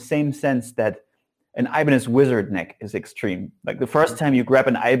extreme in the same sense that an Ibanez Wizard neck is extreme. Like the first time you grab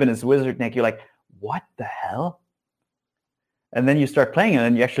an Ibanez Wizard neck, you're like, what the hell? And then you start playing it,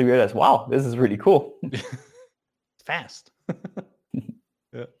 and you actually realize, wow, this is really cool. Fast.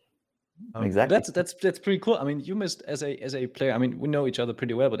 Yeah. Exactly. That's pretty cool. I mean, you must, as a player, I mean, we know each other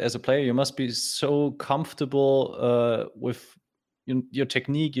pretty well, but as a player, you must be so comfortable with your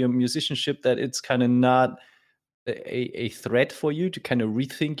technique, your musicianship, that it's kind of not a threat for you to kind of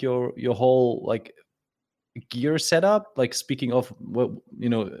rethink your whole like gear setup? Like, speaking of, well,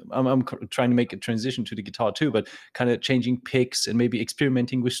 I'm trying to make a transition to the guitar too, but kind of changing picks and maybe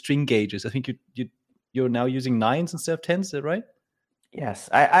experimenting with string gauges. I think you're now using 9s instead of 10s. Is that right? Yes,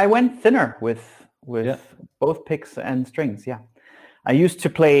 I went thinner with both picks and strings. Yeah, I used to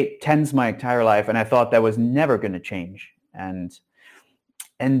play 10s my entire life, and I thought that was never going to change. And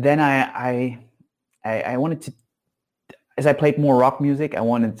then I wanted to, as I played more rock music, I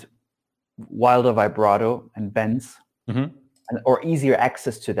wanted wilder vibrato and bends, or easier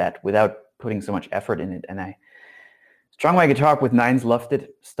access to that without putting so much effort in it. And I strung my guitar up with 9s, loved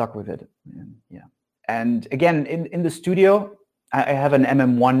it, stuck with it. And again, in the studio, I have an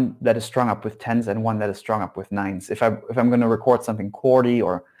MM1 that is strung up with 10s and one that is strung up with 9s. If I'm going to record something chordy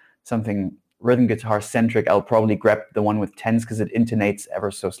or something rhythm guitar centric, I'll probably grab the one with 10s because it intonates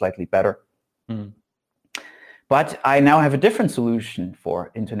ever so slightly better. But I now have a different solution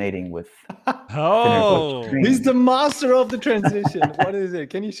for intonating with. Oh, he's the master of the transition. What is it?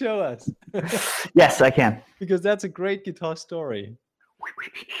 Can you show us? Yes, I can. Because that's a great guitar story.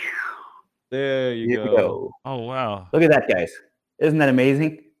 There you go. Oh, wow. Look at that, guys. Isn't that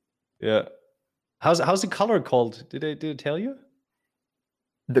amazing? Yeah. How's the color called? Did it tell you?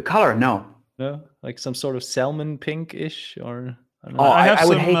 The color, no. No? Like some sort of salmon pink-ish, or I don't know. I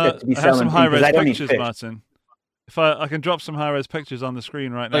would hate that to be salmon pink, because I don't need pictures, fish. Martin. If I can drop some high-res pictures on the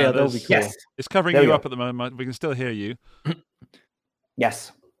screen right now. Oh, yeah, that'll be cool. Yes. It's covering you up at the moment. We can still hear you.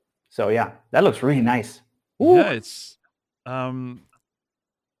 Yes. So yeah, that looks really nice. Ooh. Yeah, it's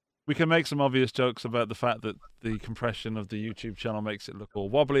we can make some obvious jokes about the fact that the compression of the YouTube channel makes it look all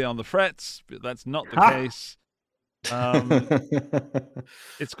wobbly on the frets, but that's not the case.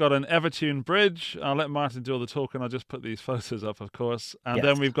 It's got an Evertune bridge. I'll let Martin do all the talking. I'll just put these photos up, of course. And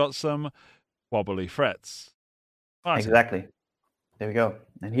then we've got some wobbly frets. Martin. Exactly. There we go.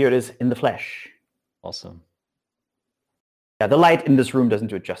 And here it is in the flesh. Awesome. Yeah, the light in this room doesn't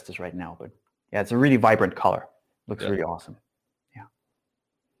do it justice right now, but yeah, it's a really vibrant color. Looks really awesome. Yeah.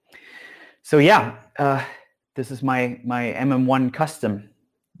 So yeah, this is my MM1 custom,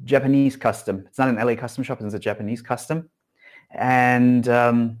 Japanese custom. It's not an LA custom shop, it's a Japanese custom. And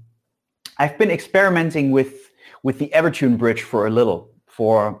I've been experimenting with the Evertune bridge for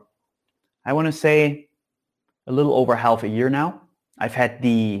I want to say a little over half a year now. I've had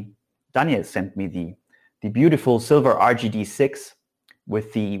Daniel sent me the beautiful silver RGD6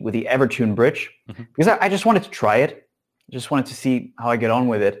 with the Evertune bridge, because I just wanted to try it. I just wanted to see how I get on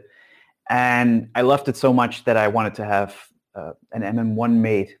with it. And I loved it so much that I wanted to have an MM1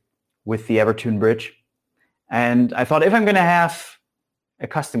 made with the Evertune bridge. And I thought, if I'm going to have a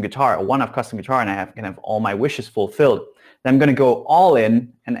custom guitar, a one-off custom guitar, and I can have all my wishes fulfilled, then I'm going to go all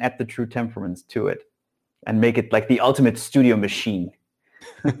in and add the True Temperaments to it and make it like the ultimate studio machine.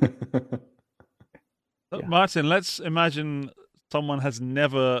 Martin, let's imagine someone has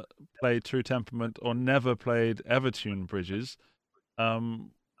never played True Temperament or never played Evertune bridges.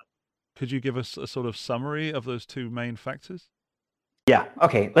 Could you give us a sort of summary of those two main factors? Yeah.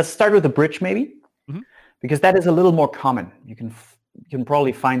 Okay. Let's start with the bridge, maybe, because that is a little more common. You can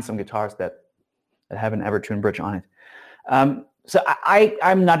probably find some guitars that have an Evertune bridge on it. So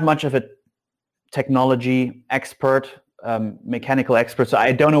I'm not much of a technology expert, mechanical expert, so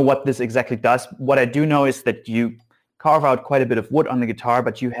I don't know what this exactly does. What I do know is that you carve out quite a bit of wood on the guitar,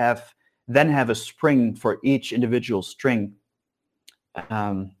 but you then have a spring for each individual string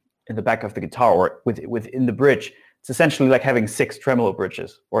in the back of the guitar or within the bridge. It's essentially like having 6 tremolo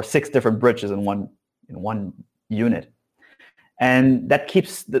bridges or 6 different bridges in one unit, and that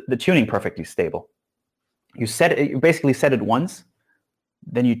keeps the tuning perfectly stable. You basically set it once,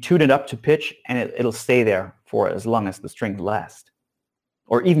 then you tune it up to pitch, and it'll stay there for as long as the strings last,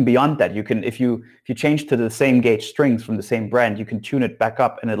 or even beyond that. You can, if you change to the same gauge strings from the same brand, you can tune it back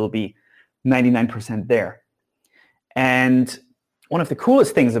up, and it'll be 99% there. And one of the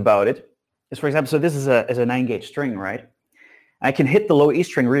coolest things about it is, for example, so this is a 9-gauge string, right? I can hit the low E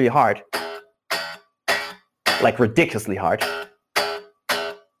string really hard, like ridiculously hard.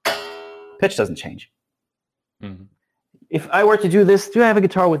 Pitch doesn't change. If I were to do this, do I have a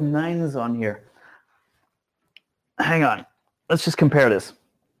guitar with 9s on here? Hang on. Let's just compare this.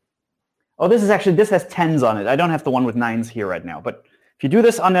 Oh, this has 10s on it. I don't have the one with 9s here right now. But if you do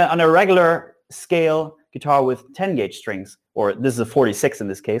this on a regular scale guitar with 10-gauge strings, or this is a 46 in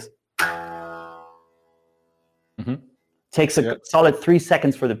this case, takes a solid 3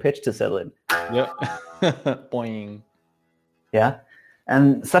 seconds for the pitch to settle in. Yeah. Boing. Yeah.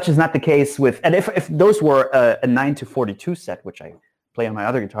 And such is not the case with, and if those were a 9 to 42 set, which I play on my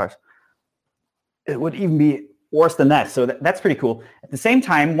other guitars, it would even be worse than that. So that's pretty cool. At the same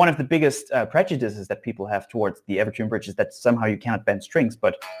time, one of the biggest prejudices that people have towards the Evertune bridge is that somehow you cannot bend strings,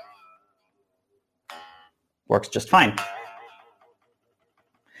 but works just fine.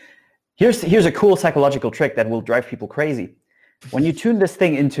 Here's a cool psychological trick that will drive people crazy. When you tune this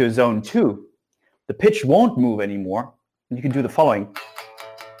thing into zone 2, the pitch won't move anymore, and you can do the following.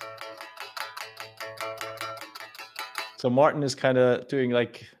 So Martin is kind of doing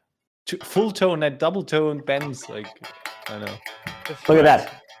like full tone and double tone bends. Like, I know. Look at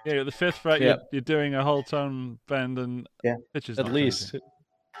that. Yeah, the 5th fret, Yeah. you're doing a whole tone bend and pitches. At least.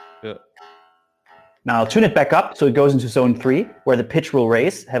 Yeah. Now I'll tune it back up so it goes into zone 3, where the pitch will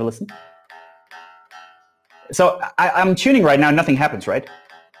raise. Have a listen. So I'm tuning right now, nothing happens, right?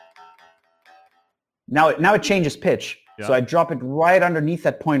 Now it changes pitch. Yeah. So I drop it right underneath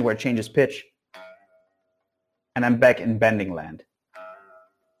that point where it changes pitch. And I'm back in bending land.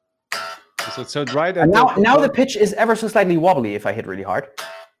 So right at And now the pitch is ever so slightly wobbly if I hit really hard.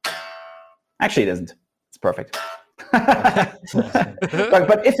 Actually, it isn't. It's perfect. but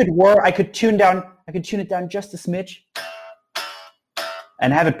if it were, I could tune it down just a smidge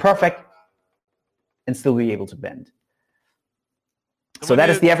and have it perfect and still be able to bend. So that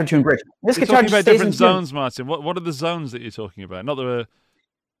is the Evertune bridge. This You're guitar talking just about stays different in tune. zones, Martin. What are the zones that you're talking about? Not that we're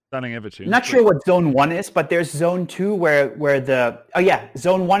standing Evertune. Not sure what zone 1 is, but there's zone 2 where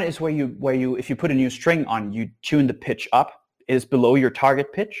zone 1 is where you if you put a new string on, you tune the pitch up. It is below your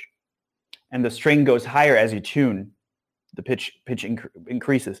target pitch, and the string goes higher as you tune. The pitch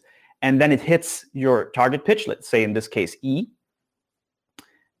increases, and then it hits your target pitch. Let's say in this case E.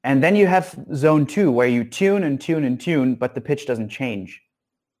 And then you have zone 2 where you tune and tune and tune, but the pitch doesn't change.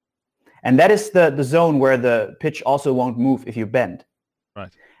 And that is the zone where the pitch also won't move if you bend.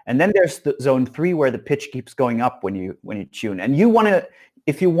 Right. And then there's the zone 3 where the pitch keeps going up when you tune. And you want to,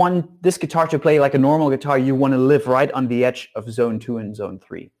 if you want this guitar to play like a normal guitar, you want to live right on the edge of zone 2 and zone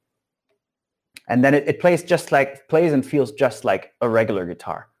 3. And then it plays and feels just like a regular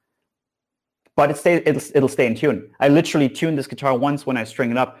guitar. But it'll stay in tune. I literally tune this guitar once when I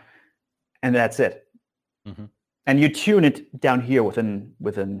string it up, and that's it. Mm-hmm. And you tune it down here with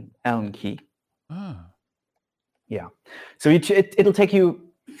an Allen key. Ah. Yeah. So it'll take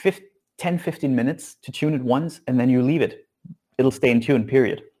you 10-15 minutes to tune it once, and then you leave it. It'll stay in tune,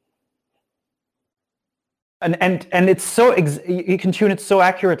 period. And it's so you can tune it so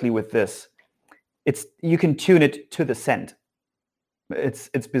accurately with this. You can tune it to the cent. It's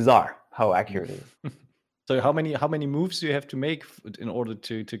bizarre how accurate it is. So how many moves do you have to make in order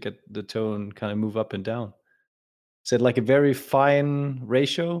to get the tone kind of move up and down? Is it like a very fine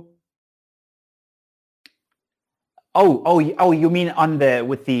ratio? Oh, you mean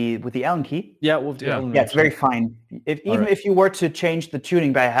with the Allen key? Yeah, with the Allen. Yeah, it's very fine. If you were to change the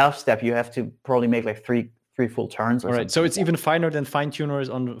tuning by a half step, you have to probably make like three full turns. All right, so it's even finer than fine tuners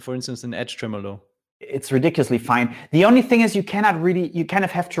on, for instance, an edge tremolo. It's ridiculously fine. The only thing is you kind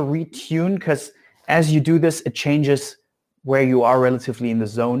of have to retune, because as you do this, it changes where you are relatively in the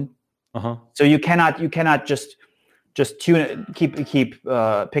zone. Uh-huh. So you cannot just tune it, keep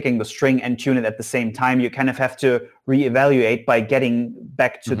picking the string and tune it at the same time. You kind of have to reevaluate by getting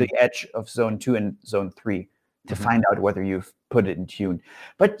back to the edge of zone 2 and zone 3 to find out whether you've put it in tune.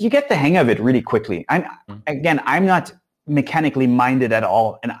 But you get the hang of it really quickly. I'm not mechanically minded at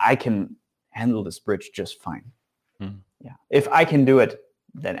all, and I can handle this bridge just fine. Yeah, if I can do it,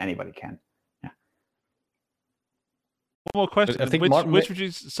 then anybody can. Yeah. One more question. I think which would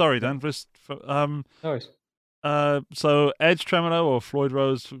you? Sorry, Dan. Just No worries. so Edge tremolo or Floyd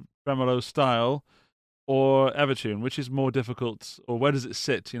Rose tremolo style, or Evertune, which is more difficult, or where does it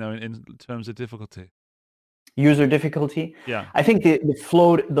sit? In terms of difficulty. User difficulty. Yeah. I think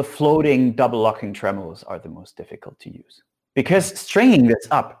the floating double locking tremolos are the most difficult to use, because stringing this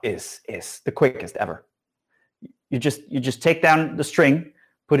up is the quickest ever. You just take down the string,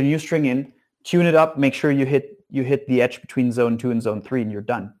 put a new string in, tune it up, make sure you hit the edge between zone 2 and zone 3, and you're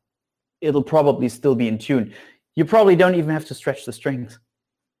done. It'll probably still be in tune. You probably don't even have to stretch the strings,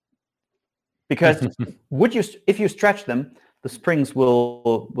 because if you stretch them, the springs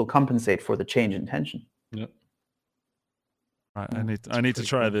will compensate for the change in tension. Yeah. Right. I need to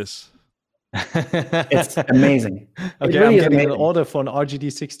try this. It's amazing. Okay, really I'm getting amazing. an order for an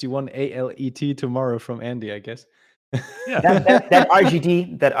RGD61 ALET tomorrow from Andy, I guess. Yeah. that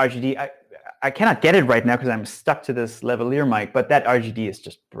RGD, I cannot get it right now because I'm stuck to this lavalier mic, but that RGD is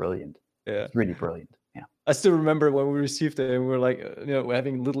just brilliant. Yeah. It's really brilliant. Yeah. I still remember when we received it, and we were like, we're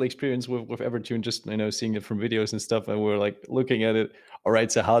having little experience with Evertune, just seeing it from videos and stuff, and we were like looking at it. All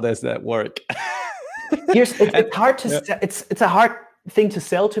right, so how does that work? It's hard to it's a hard thing to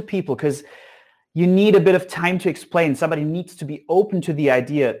sell to people, because you need a bit of time to explain. Somebody needs to be open to the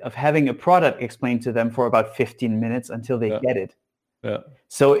idea of having a product explained to them for about 15 minutes until they get it. Yeah.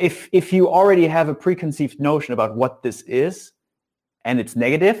 So if you already have a preconceived notion about what this is and it's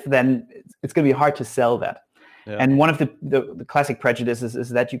negative, then it's going to be hard to sell that. Yeah. And one of the classic prejudices is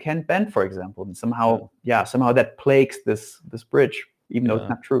that you can't bend, for example, and somehow that plagues this bridge, even though it's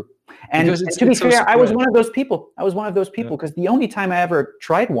not true. And to be fair, I was one of those people. Because the only time I ever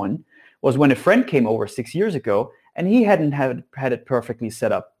tried one was when a friend came over 6 years ago, and he hadn't had it perfectly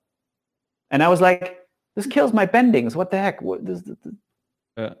set up. And I was like, this kills my bendings. What the heck?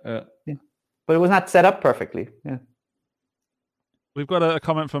 Yeah. But it was not set up perfectly. Yeah. We've got a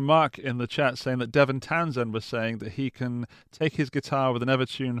comment from Mark in the chat saying that Devin Townsend was saying that he can take his guitar with an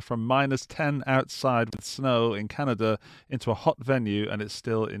Evertune from -10 outside with snow in Canada into a hot venue and it's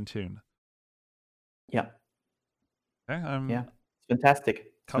still in tune. Yeah. Okay, yeah.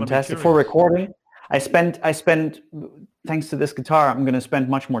 Fantastic. Fantastic for recording. I spent thanks to this guitar, I'm going to spend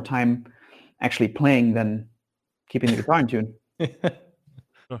much more time actually playing than keeping the guitar in tune.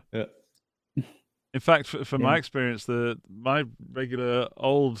 Sure. Yeah. In fact, from my experience, my regular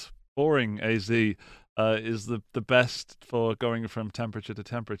old boring AZ is the best for going from temperature to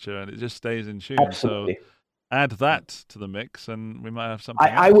temperature, and it just stays in tune. Absolutely. So add that to the mix, and we might have something.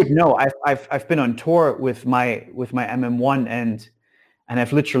 I would know. I've been on tour with my MM1, and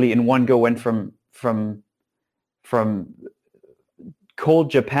I've literally in one go went from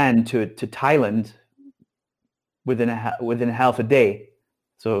cold Japan to Thailand within half a day.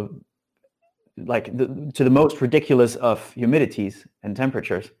 So like to the most ridiculous of humidities and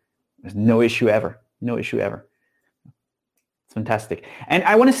temperatures, there's no issue ever. It's fantastic. And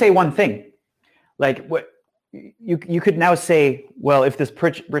I want to say one thing, like what you could now say, well, if this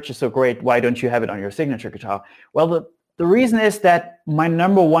bridge is so great, why don't you have it on your signature guitar? Well, the reason is that my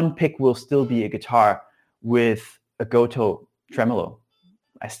number one pick will still be a guitar with a Gotoh tremolo.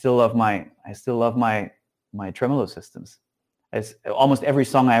 I still love my tremolo systems. As almost every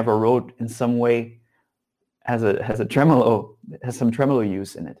song I ever wrote in some way has some tremolo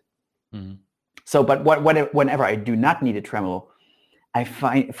use in it. Mm-hmm. So, but whenever I do not need a tremolo, I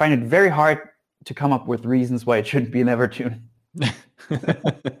find it very hard to come up with reasons why it shouldn't be an Evertune.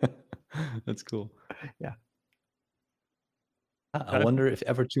 That's cool. Yeah. I wonder if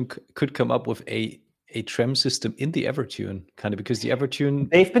Evertune could come up with a trem system in the Evertune, kind of, because the Evertune...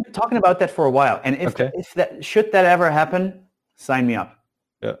 They've been talking about that for a while, and if that should that ever happen, sign me up.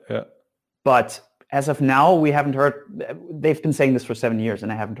 Yeah. But as of now, we haven't heard. They've been saying this for 7 years,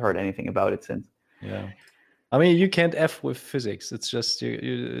 and I haven't heard anything about it since. Yeah, I mean, you can't F with physics. It's just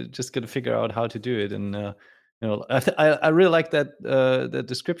you just got to figure out how to do it. And I really like that the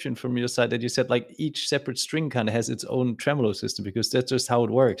description from your side that you said like each separate string kind of has its own tremolo system, because that's just how it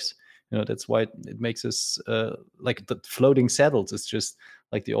works. That's why it makes us like the floating saddles. It's just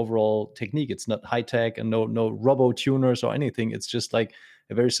like the overall technique. It's not high tech and no robo tuners or anything. It's just like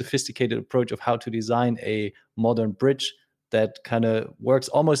a very sophisticated approach of how to design a modern bridge that kind of works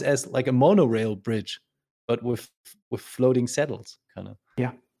almost as like a monorail bridge, but with floating saddles, kind of.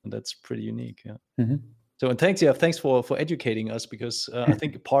 Yeah, and that's pretty unique. Yeah. Mm-hmm. So, and thanks for educating us, because I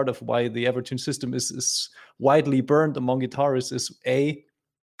think part of why the Evertune system is widely burned among guitarists is A,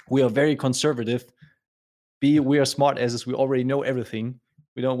 we are very conservative. B, we are smart asses. We already know everything.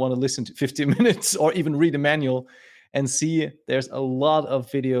 We don't want to listen to 15 minutes or even read a manual. And C, there's a lot of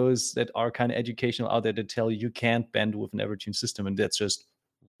videos that are kind of educational out there that tell you can't bend with an Evertune system, and that's just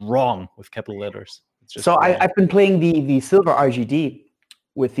wrong with capital letters. It's just I've been playing the Silver RGD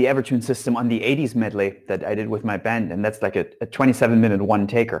with the Evertune system on the 80s medley that I did with my band, and that's like a 27-minute one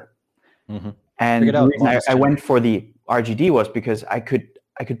taker. Mm-hmm. And the reason I went for the RGD was because I could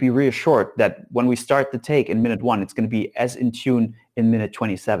be reassured that when we start the take in minute 1, it's going to be as in tune in minute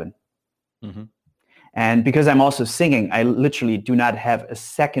 27. Mm-hmm. And because I'm also singing, I literally do not have a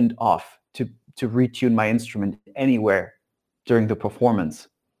second off to retune my instrument anywhere during the performance.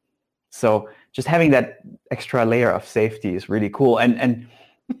 So just having that extra layer of safety is really cool. And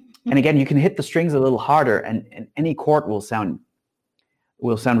again, you can hit the strings a little harder, and any chord will sound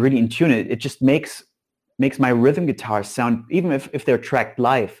really in tune. It just makes my rhythm guitars sound, even if they're tracked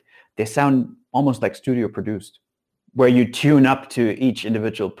live, they sound almost like studio produced, where you tune up to each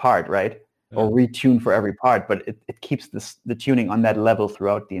individual part, right? Yeah. Or retune for every part, but it keeps the tuning on that level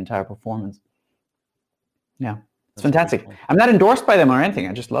throughout the entire performance. Yeah, it's fantastic. Cool. I'm not endorsed by them or anything.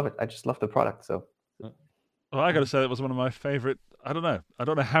 I just love it. I just love the product. So, well, I got to say, it was one of my favorite. I don't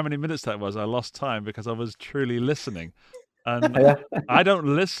know how many minutes that was. I lost time because I was truly listening. And I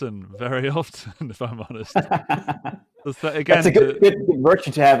don't listen very often, if I'm honest. Again, that's a good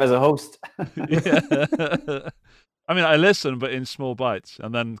virtue to have as a host. Yeah. I mean, I listen, but in small bites,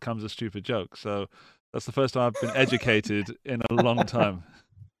 and then comes a stupid joke. So that's the first time I've been educated in a long time.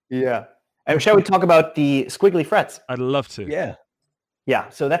 Yeah. And shall we talk about the squiggly frets? I'd love to. Yeah. Yeah.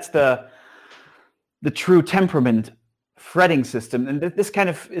 So that's the true temperament fretting system, and this kind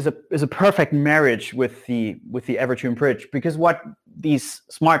of is a perfect marriage with the Evertune bridge, because what these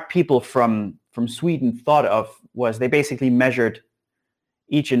smart people from Sweden thought of was they basically measured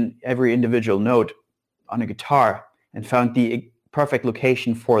each and every individual note on a guitar and found the perfect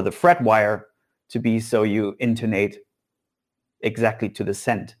location for the fret wire to be so you intonate exactly to the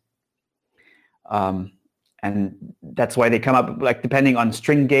cent. And that's why they come up, like, depending on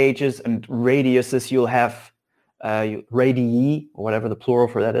string gauges and radiuses, you'll have radii, or whatever the plural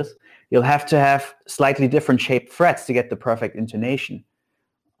for that is. You'll have to have slightly different shaped frets to get the perfect intonation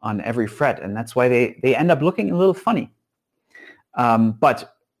on every fret. And that's why they end up looking a little funny.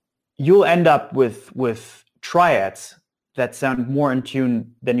 But you'll end up with triads that sound more in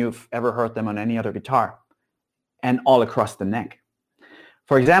tune than you've ever heard them on any other guitar, and all across the neck.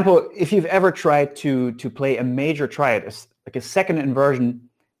 For example, if you've ever tried to play a major triad, like a second inversion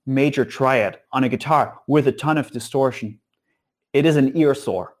major triad on a guitar with a ton of distortion, it is an ear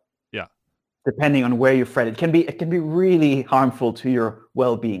sore. Yeah. Depending on where you fret, it can be really harmful to your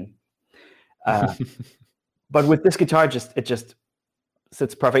well-being. But with this guitar, it just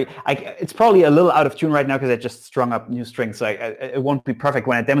sits perfect. It's probably a little out of tune right now because I just strung up new strings, so it won't be perfect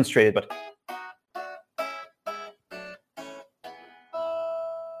when I demonstrate it.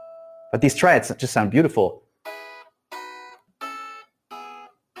 But these triads just sound beautiful.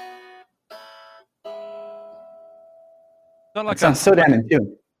 Not it sounds so damn in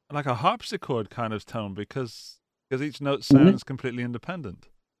tune. Like a harpsichord kind of tone, because each note sounds completely independent.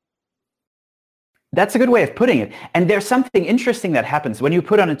 That's a good way of putting it. And there's something interesting that happens when you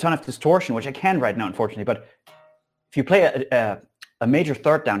put on a ton of distortion, which I can right now, unfortunately. But if you play a major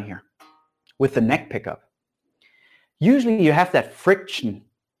third down here with the neck pickup, usually you have that friction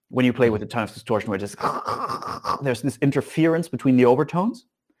when you play with a ton of distortion, where there's this interference between the overtones.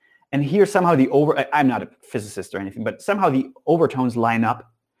 And here somehow I'm not a physicist or anything, but somehow the overtones line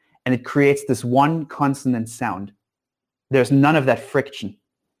up and it creates this one consonant sound. There's none of that friction.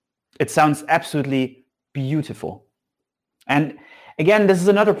 It sounds absolutely beautiful. And again, this is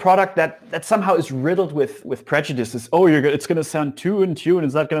another product that somehow is riddled with prejudices. Oh, it's going to sound too in tune.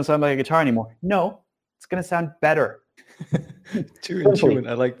 It's not going to sound like a guitar anymore. No, it's going to sound better. Too in tune.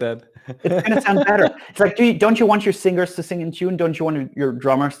 I like that. It's going to sound better. It's like, don't you want your singers to sing in tune? Don't you want your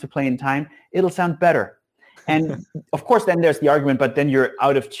drummers to play in time? It'll sound better. And of course, then there's the argument, but then you're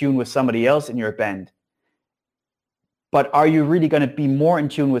out of tune with somebody else in your band. But are you really going to be more in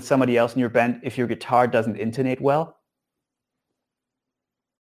tune with somebody else in your band if your guitar doesn't intonate well?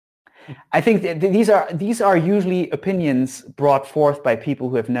 I think these are usually opinions brought forth by people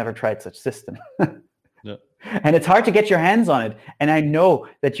who have never tried such system. Yeah. And it's hard to get your hands on it. And I know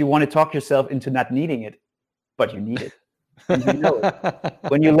that you want to talk yourself into not needing it, but you need it. And you know it.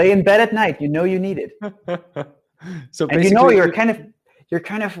 When you lay in bed at night, you know you need it. So and you know you're kind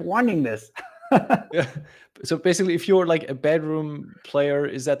of wanting this. Yeah. So basically, if you're like a bedroom player,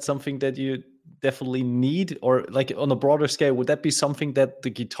 is that something that you definitely need? Or like on a broader scale, would that be something that the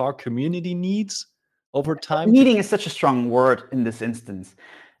guitar community needs over time? Needing is such a strong word in this instance.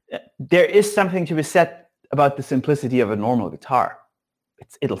 There is something to be said about the simplicity of a normal guitar.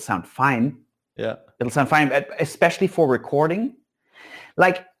 It'll sound fine. Yeah. It'll sound fine, especially for recording.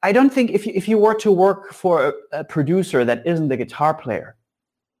 Like, I don't think if you were to work for a producer that isn't a guitar player,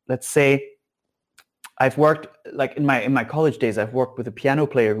 let's say I've worked, like in my college days, I've worked with a piano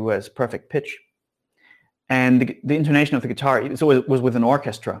player who has perfect pitch. And the intonation of the guitar, so it was with an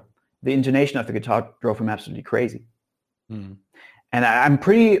orchestra. The intonation of the guitar drove him absolutely crazy. Mm. And I'm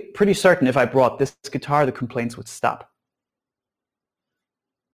pretty certain if I brought this guitar, the complaints would stop.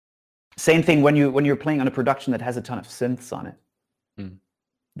 Same thing when you're playing on a production that has a ton of synths on it. Mm.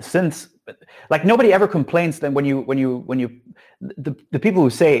 The synths, like nobody ever complains that when the people who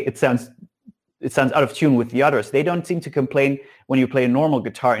say it sounds out of tune with the others, they don't seem to complain when you play a normal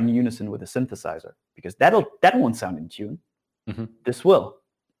guitar in unison with a synthesizer, because that won't sound in tune. Mm-hmm. This will.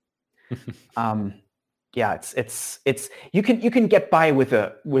 Yeah, it's you can get by with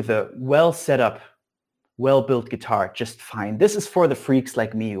a well set up, well built guitar just fine. This is for the freaks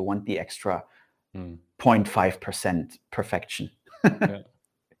like me who want the extra 0.5% perfection. Yeah.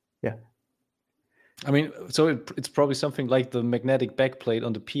 Yeah. I mean, so it's probably something like the magnetic backplate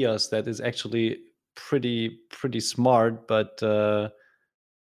on the Pias that is actually pretty smart, but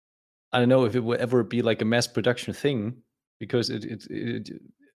I don't know if it will ever be like a mass production thing, because it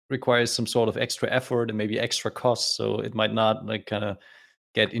requires some sort of extra effort and maybe extra costs. So it might not like kind of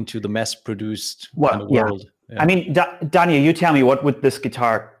get into the mass produced kind of world. Yeah. I mean, Daniel, you tell me, what would this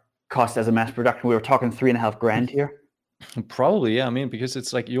guitar cost as a mass production? We were talking $3,500 here. Probably, yeah. I mean, because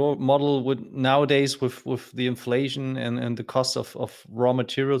it's like your model would nowadays with the inflation and the cost of raw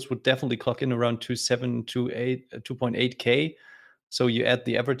materials would definitely clock in around 2.8K. So you add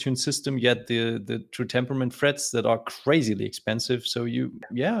the Evertune system, you add the True Temperament frets that are crazily expensive. So you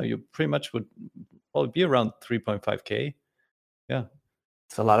pretty much would probably be around 3.5K. Yeah,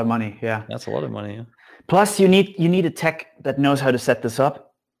 it's a lot of money. Yeah, that's a lot of money. Yeah. Plus, you need a tech that knows how to set this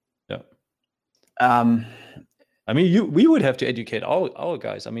up. Yeah. I mean, we would have to educate our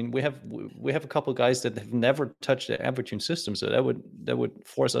guys. I mean, we have a couple guys that have never touched the Evertune system, so that would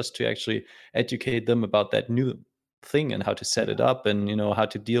force us to actually educate them about that new thing and how to set it up, and how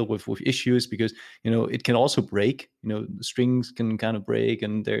to deal with issues, because it can also break. The strings can kind of break,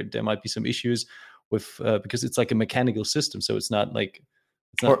 and there might be some issues with because it's like a mechanical system, so it's not like.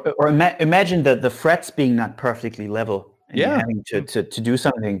 Or imagine the frets being not perfectly level, and having to do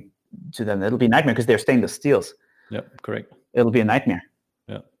something to them. It'll be a nightmare because they're stainless steels. Yeah, correct. It'll be a nightmare.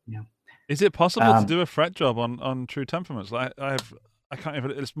 Yeah. Is it possible to do a fret job on True Temperaments? I can't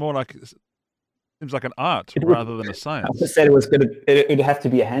even. It's more like it seems like an art rather than a science. I said it'd have to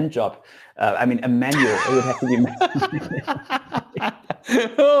be a hand job. I mean, a manual. It would have to be.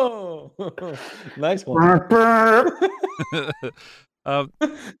 Oh, nice one.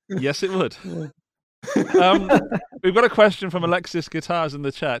 Yes, it would. We've got a question from Alexis Guitars in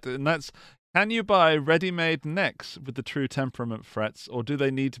the chat, and that's: can you buy ready-made necks with the True Temperament frets, or do they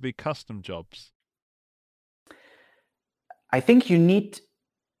need to be custom jobs? I think you need.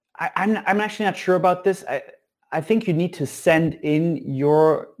 I'm actually not sure about this. I think you need to send in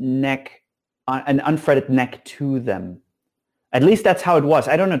your neck, an unfretted neck, to them. At least that's how it was.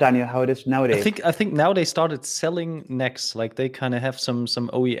 I don't know, Daniel, how it is nowadays. I think now they started selling necks. Like they kind of have some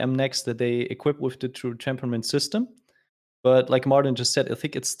OEM necks that they equip with the True Temperament system. But like Martin just said, I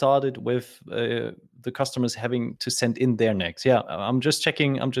think it started with the customers having to send in their necks. Yeah, I'm just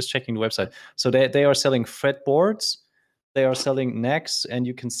checking the website. So they are selling fretboards, they are selling necks, and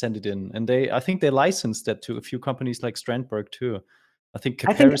you can send it in. And I think they licensed that to a few companies like Strandberg too. I think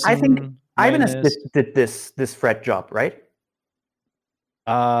Ibanez did this fret job, right?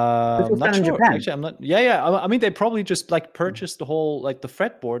 I'm not sure. Actually, I'm not. Yeah. I mean, they probably just like purchased the whole like the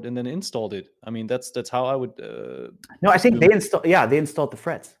fretboard and then installed it. I mean, that's how I would. No, I think they installed the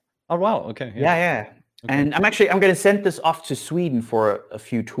frets. Oh wow! Okay. Yeah. Okay. And I'm going to send this off to Sweden for a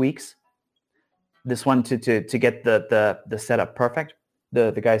few tweaks. This one to get the setup perfect.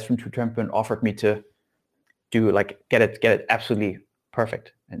 The guys from True Temperament offered me to do get it absolutely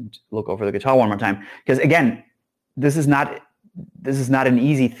perfect and look over the guitar one more time, because again, this is not an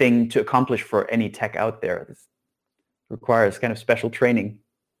easy thing to accomplish for any tech out there. This requires kind of special training.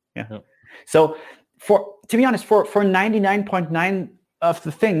 Yeah. So to be honest, for 99.9 of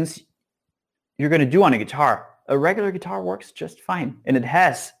the things you're going to do on a guitar, a regular guitar works just fine, and it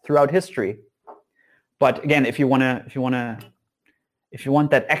has throughout history. But again, if you want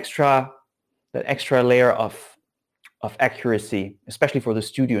that extra layer of accuracy, especially for the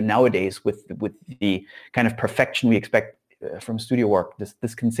studio nowadays, with the kind of perfection we expect from studio work,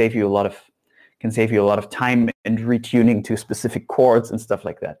 this can save you a lot of time and retuning to specific chords and stuff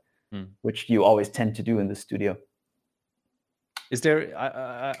like that, which you always tend to do in the studio. Is there?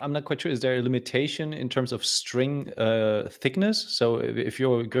 I'm not quite sure. Is there a limitation in terms of string thickness? So if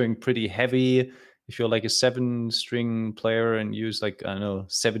you're going pretty heavy, if you're like a 7-string player and use like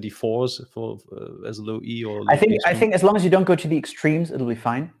 74s for as a low E or I think as long as you don't go to the extremes, it'll be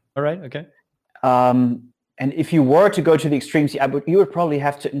fine. All right. Okay. And if you were to go to the extremes, you would probably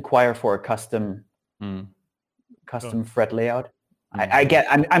have to inquire for a custom fret layout.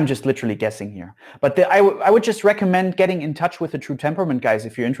 I'm just literally guessing here, but I would just recommend getting in touch with the True Temperament guys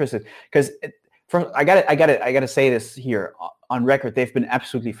if you're interested, because I gotta say this here on record. They've been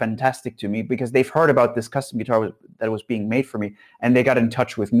absolutely fantastic to me, because they've heard about this custom guitar that was being made for me, and they got in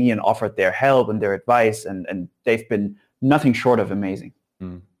touch with me and offered their help and their advice, and they've been nothing short of amazing.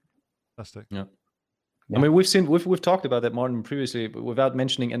 Fantastic. Yeah. I mean, we've talked about that, Martin, previously, without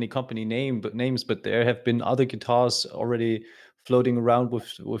mentioning any company names, but there have been other guitars already floating around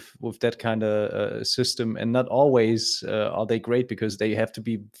with that kind of system, and not always are they great, because they have to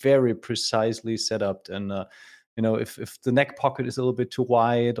be very precisely set up. And if the neck pocket is a little bit too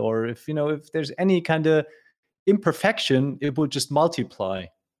wide, or if there's any kind of imperfection, it will just multiply.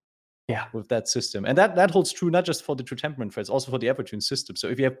 Yeah. With that system. And that holds true not just for the True Temperament frets, also for the Evertune system. So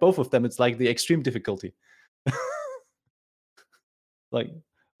if you have both of them, it's like the extreme difficulty. Like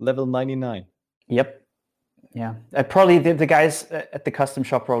level 99. Yep. Yeah. Probably the guys at the custom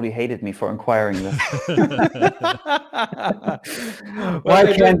shop probably hated me for inquiring this.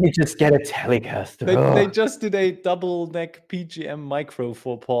 Why can't you just get a Telecaster? They just did a double neck PGM micro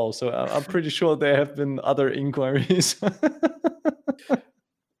for Paul, so I'm pretty sure there have been other inquiries.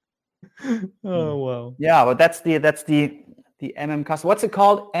 Oh wow! Yeah, but that's the MM custom. What's it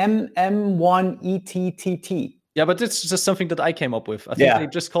called? MM1ETTT. Yeah, but it's just something that I came up with. I think they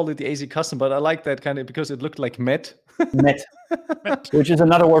just called it the AZ Custom, but I like that kind of because it looked like Met. Met, which is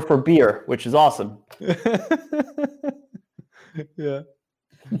another word for beer, which is awesome. Yeah.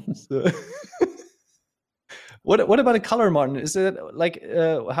 So what about the color, Martin? Is it like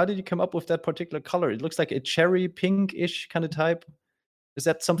how did you come up with that particular color? It looks like a cherry pink-ish kind of type. Is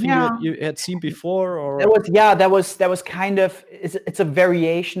that something you had seen before, or that was kind of it's a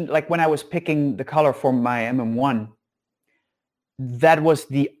variation. Like when I was picking the color for my MM1, that was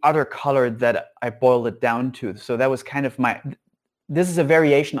the other color that I boiled it down to. So that was kind of this is a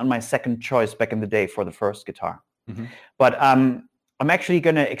variation on my second choice back in the day for the first guitar. Mm-hmm. But I'm actually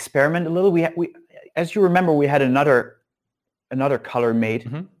going to experiment a little. We as you remember, we had another color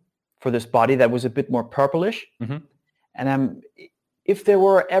made for this body that was a bit more purplish, and if there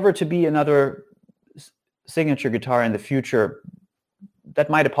were ever to be another signature guitar in the future, that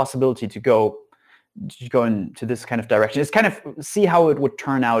might have a possibility to go into this kind of direction. It's kind of see how it would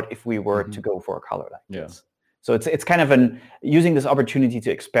turn out if we were to go for a color like this. So it's kind of using this opportunity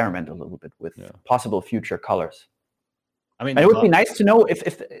to experiment a little bit with possible future colors. I mean, and it would be nice to know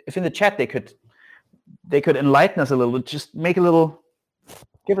if in the chat they could enlighten us a little bit. Just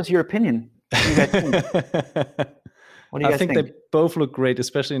give us your opinion. What do you guys think? What do you guys think? They both look great,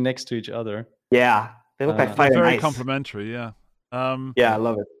 especially next to each other. Yeah, they look like fire. Very complimentary. Yeah. Yeah, I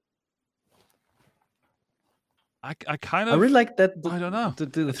love it. I kind of. I really like that. I don't know.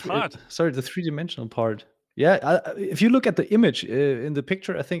 The three-dimensional part. Yeah, if you look at the image in the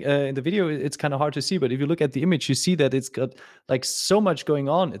picture, I think in the video it's kind of hard to see, but if you look at the image, you see that it's got like so much going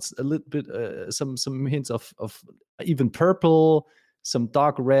on. It's a little bit some hints of even purple, some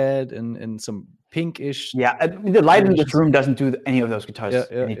dark red, and some pinkish. Yeah, the light in this room doesn't do any of those guitars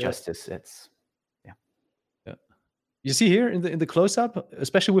any justice. It's You see here in the close-up,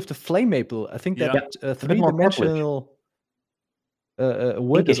 especially with the flame maple, I think that three-dimensional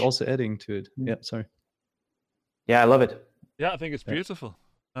wood is also adding to it. Yeah, sorry. Yeah, I love it. Yeah, I think it's beautiful.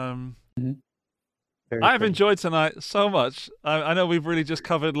 I've pretty. enjoyed tonight so much. I know we've really just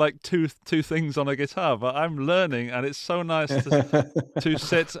covered like two things on a guitar, but I'm learning, and it's so nice to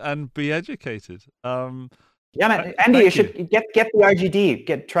sit and be educated. Yeah, man, Andy, you should get the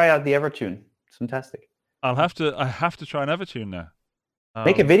RGD. Try out the Evertune. It's fantastic. I have to try an Evertune now.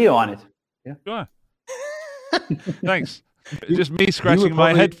 Make a video on it. Yeah. Sure. Thanks. Just me scratching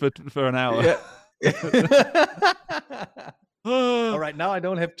my head for an hour. Yeah. All right, now I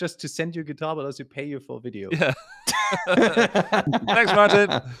don't have just to send you a guitar, but also pay you for a video. Yeah. Thanks, Martin.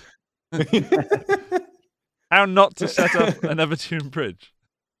 How not to set up an Evertune bridge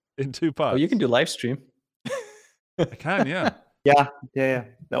in 2 parts? Oh, you can do live stream. I can, yeah. Yeah.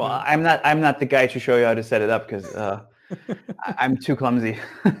 No, I'm not the guy to show you how to set it up because I'm too clumsy.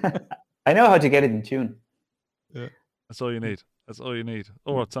 I know how to get it in tune. Yeah, that's all you need.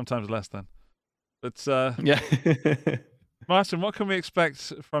 Or sometimes less than. But yeah. Martin, what can we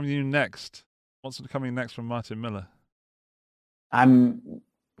expect from you next? What's coming next from Martin Miller? I'm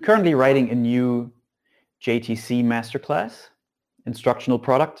currently writing a new JTC masterclass instructional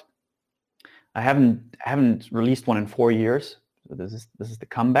product. I haven't released one in 4 years. So this is the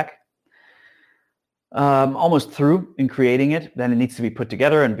comeback. Almost through in creating it. Then it needs to be put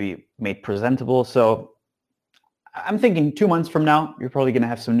together and be made presentable. So I'm thinking 2 months from now, you're probably going to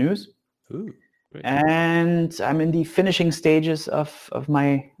have some news. Ooh, great. And I'm in the finishing stages of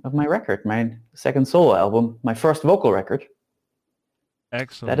my record, my second solo album, my first vocal record.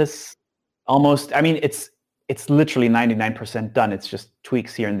 Excellent. That is almost. I mean, it's literally 99% done. It's just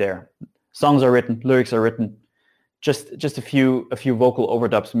tweaks here and there. Songs are written, lyrics are written, just a few vocal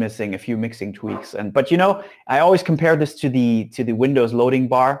overdubs missing, a few mixing tweaks. But I always compare this to the Windows loading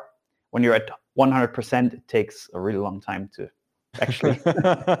bar. When you're at 100%, it takes a really long time to actually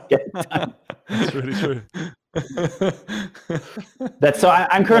get it done. That's really true.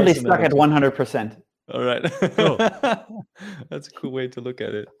 I'm currently stuck at 100%. All right. Cool. That's a cool way to look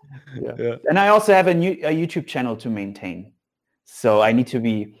at it. Yeah. And I also have a YouTube channel to maintain. So I need to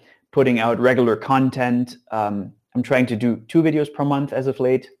be putting out regular content. I'm trying to do 2 videos per month as of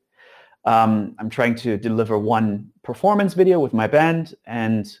late. I'm trying to deliver one performance video with my band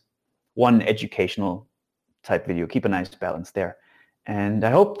and one educational type video. Keep a nice balance there. And I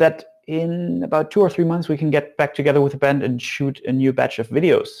hope that in about 2 or 3 months we can get back together with the band and shoot a new batch of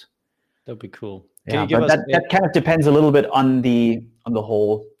videos. That'd be cool. Yeah, but that kind of depends a little bit on the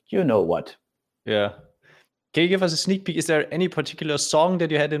whole, you know what. Yeah. Can you give us a sneak peek? Is there any particular song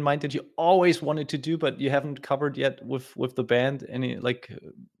that you had in mind that you always wanted to do but you haven't covered yet with the band? Any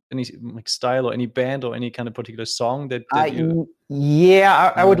style or any band or any kind of particular song that you...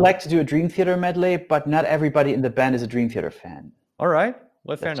 Yeah, I would like to do a Dream Theater medley, but not everybody in the band is a Dream Theater fan. All right.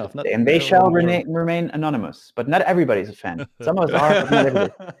 Well, fair enough. And they shall remain anonymous, but not everybody's a fan. Some of us are, but not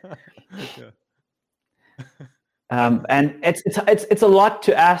everybody. Okay. And it's a lot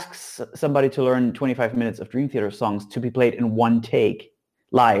to ask somebody to learn 25 minutes of Dream Theater songs to be played in one take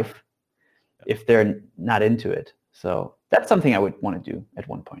live if they're not into it. So that's something I would want to do at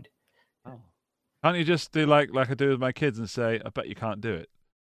one point. Oh. Can't you just do like I do with my kids and say, I bet you can't do it?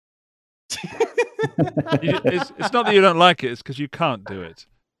 It's not that you don't like it, it's because you can't do it.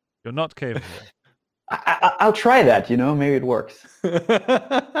 You're not capable. I'll try that, maybe it works.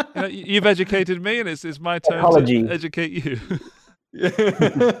 You've educated me, and it's my turn to educate you.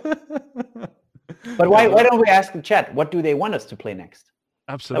 But why don't we ask the chat, what do they want us to play next?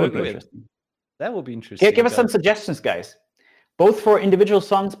 Absolutely. That would be interesting. Give us some suggestions, guys. Both for individual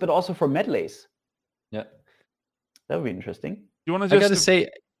songs, but also for medleys. Yeah. That would be interesting. You want to just... I gotta say...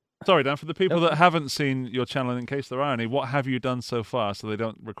 Sorry, Dan, for the people that haven't seen your channel, in case there are any, what have you done so far so they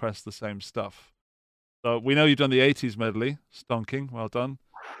don't request the same stuff? So we know you've done the 80s medley, stonking, well done.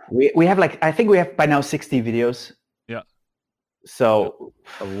 We have I think we have by now 60 videos. Yeah. So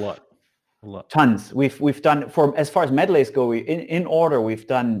a lot. Tons. We've done, as far as medleys go, in order, we've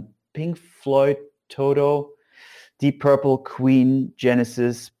done Pink Floyd, Toto, Deep Purple, Queen,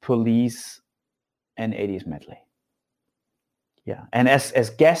 Genesis, Police, and 80s medley. Yeah, and as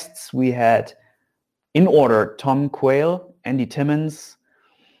guests, we had, in order, Tom Quayle, Andy Timmons,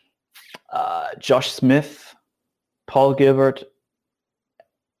 Josh Smith, Paul Gilbert,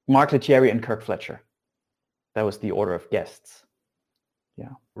 Mark Lettieri, and Kirk Fletcher. That was the order of guests. Yeah,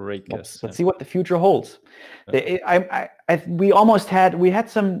 great guests. Let's see what the future holds. Yeah. We had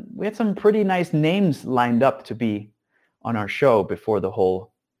some pretty nice names lined up to be on our show before the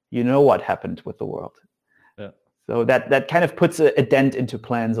whole, what happened with the world. Yeah. So that kind of puts a dent into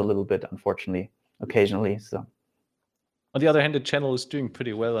plans a little bit, unfortunately, occasionally. So. On the other hand, the channel is doing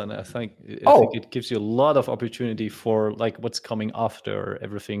pretty well, and I think it gives you a lot of opportunity for what's coming after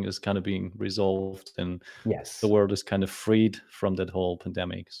everything is kind of being resolved, and yes, the world is kind of freed from that whole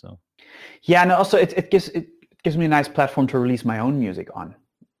pandemic. So, yeah, and also it gives me a nice platform to release my own music on.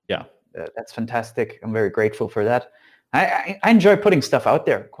 Yeah, that's fantastic. I'm very grateful for that. I enjoy putting stuff out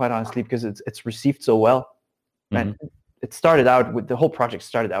there, quite honestly, because it's received so well. And the whole project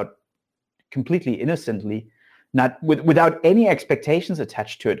started out completely innocently. Not without any expectations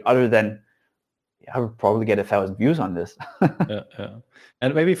attached to it, other than I would probably get 1,000 views on this. Yeah.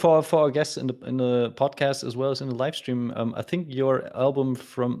 And maybe for our guests in the podcast as well as in the live stream, I think your album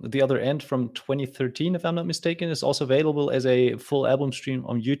From the Other End from 2013, if I'm not mistaken, is also available as a full album stream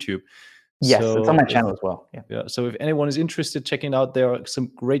on YouTube. Yes, it's on my channel as well. Yeah. So if anyone is interested, checking out, there are some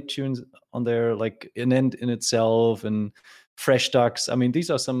great tunes on there, like An End in Itself and Fresh Ducks. I mean, these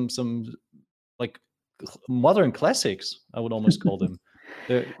are some modern classics, I would almost call them.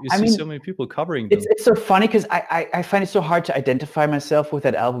 You see so many people covering them. It's so funny because I find it so hard to identify myself with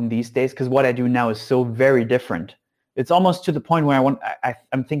that album these days, because what I do now is so very different. It's almost to the point where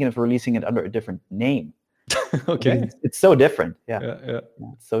I'm thinking of releasing it under a different name. Okay. It's so different. Yeah,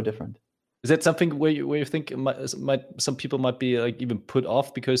 it's so different. Is that something where you think some people might be even put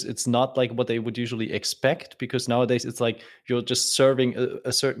off because it's not like what they would usually expect? Because nowadays it's like you're just serving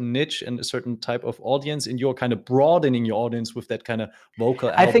a certain niche and a certain type of audience, and you're kind of broadening your audience with that kind of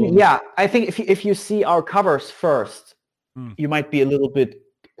vocal album. I think if you see our covers first, you might be a little bit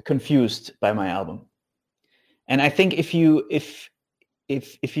confused by my album. And I think if you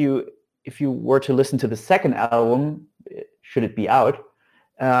were to listen to the second album, should it be out,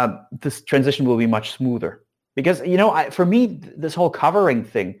 this transition will be much smoother, because for me, this whole covering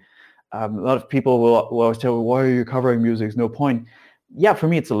thing, a lot of people will always tell me, why are you covering music? There's no point. Yeah, for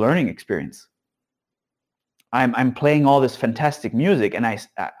me, it's a learning experience. I'm playing all this fantastic music, and I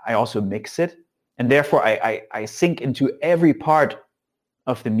also mix it, and therefore I sink into every part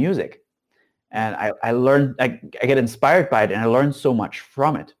of the music, and I learn. I get inspired by it, and I learn so much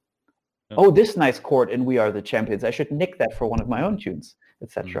from it. Oh, this nice chord in We Are the Champions, I should nick that for one of my own tunes,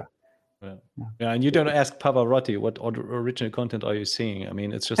 etc. Yeah, and you don't ask Pavarotti what original content are you seeing. I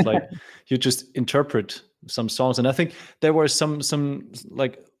mean, it's just like you just interpret some songs, and I think there were some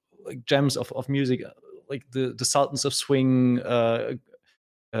like gems of music, like the Sultans of Swing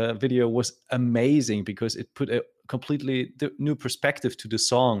video was amazing because it put a completely new perspective to the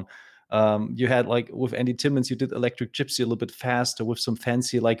song. You had like with Andy Timmons, you did Electric Gypsy a little bit faster with some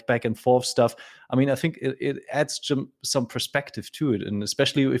fancy like back and forth stuff. I mean, I think it adds some perspective to it. And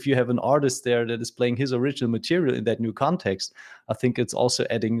especially if you have an artist there that is playing his original material in that new context, I think it's also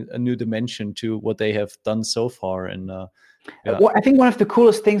adding a new dimension to what they have done so far. And well, I think one of the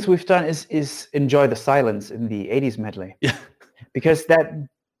coolest things we've done is Enjoy the Silence in the 80s medley. Yeah. Because the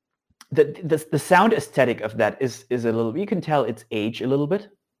sound aesthetic of that is a little, you can tell its age a little bit.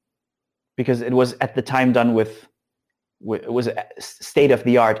 Because it was at the time done with it was a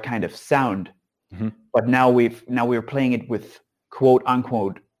state-of-the-art kind of sound, but now we're playing it with quote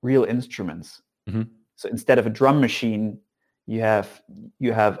unquote real instruments. So instead of a drum machine, you have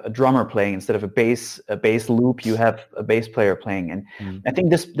a drummer playing. Instead of a bass loop, you have a bass player playing. And I think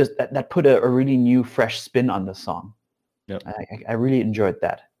that put a really new, fresh spin on the song. Yep. I really enjoyed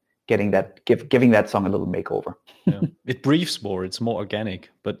that. Giving that song a little makeover. Yeah. It breathes more. It's more organic.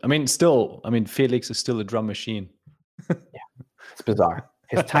 But I mean, Felix is still a drum machine. Yeah, it's bizarre.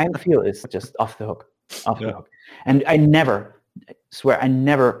 His time feel is just off the hook. The hook. And I never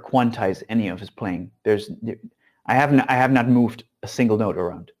quantize any of his playing. I have not moved a single note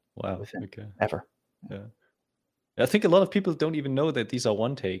around. Wow. With him, okay. Ever. Yeah. I think a lot of people don't even know that these are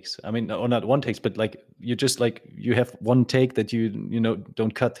one takes. I mean, or not one takes, but like you just like you have one take that you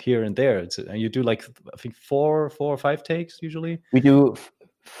don't cut here and there. You do like I think four or five takes usually. We do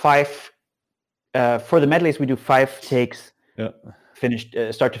 5 for the medleys. We do 5 takes. Yeah. Finished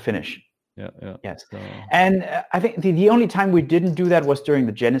start to finish. Yeah. Yes. So... And I think the only time we didn't do that was during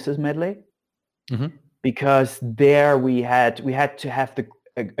the Genesis medley, because there we had to have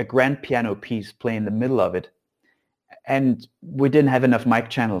a grand piano piece play in the middle of it. And we didn't have enough mic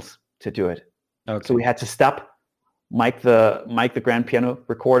channels to do it. Okay. So we had to stop, mic the grand piano,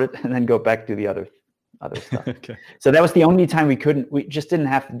 record it, and then go back to the other stuff. Okay. So that was the only time we just didn't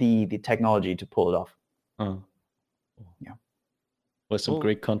have the technology to pull it off. Oh. Yeah. Was some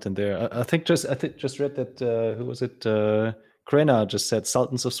great content there. I think just read that who was it? Krena just said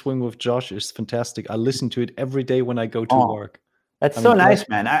Sultans of Swing with Josh is fantastic. I listen to it every day when I go to work. That's so nice,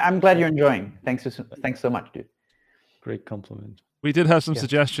 man. I'm glad you're enjoying. Thanks so much, dude. Great compliment. We did have some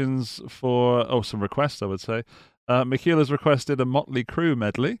suggestions some requests, I would say. Michiela's requested a Motley Crue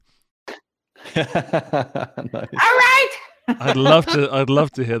medley. Nice. All right. I'd love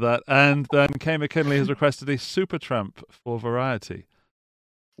to hear that. And then Kay McKinley has requested a Supertramp for Variety.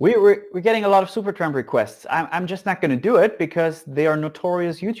 We're getting a lot of Supertramp requests. I'm just not going to do it because they are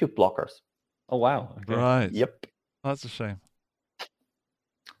notorious YouTube blockers. Oh wow. Okay. Right. Yep. That's a shame.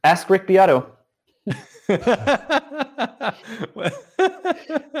 Ask Rick Beato.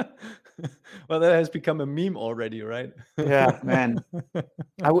 Well, that has become a meme already, right? Yeah, man.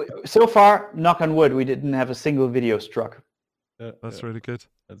 So far, knock on wood, we didn't have a single video struck. That's really good.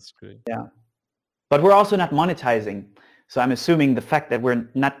 That's great. Yeah. But we're also not monetizing. So I'm assuming the fact that we're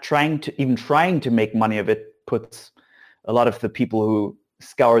not trying to make money of it puts a lot of the people who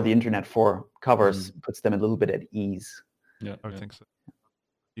scour the internet for covers, puts them a little bit at ease. Yeah, I think so.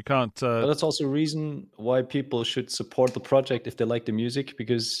 You can't. But that's also a reason why people should support the project if they like the music,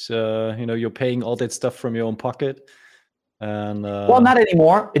 because you're paying all that stuff from your own pocket. And well, not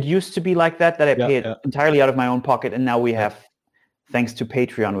anymore. It used to be like that I paid entirely out of my own pocket, and now we have, thanks to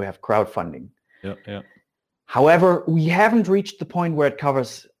Patreon, we have crowdfunding. Yeah. However, we haven't reached the point where it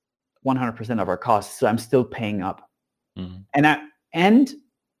covers 100% of our costs, so I'm still paying up. And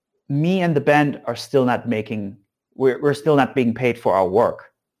me and the band are still not making. We're still not being paid for our work.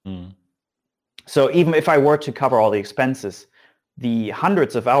 So even if I were to cover all the expenses, the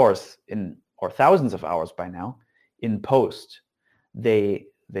hundreds of hours or thousands of hours by now in post, they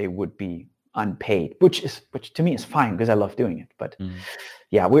would be unpaid, which to me is fine because I love doing it. But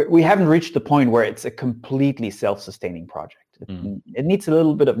we haven't reached the point where it's a completely self-sustaining project. It needs a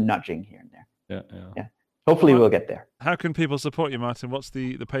little bit of nudging here and there. Yeah. Hopefully we'll get there. How can people support you, Martin? What's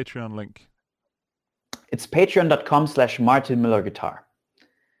the Patreon link? It's patreon.com/Martin Miller Guitar.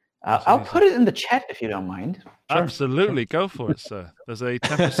 I'll put it in the chat if you don't mind. Absolutely, go for it, sir. There's a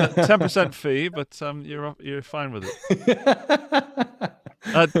 10% fee, but you're fine with it.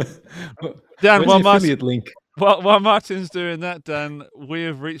 Dan, while Martin's doing that, Dan, we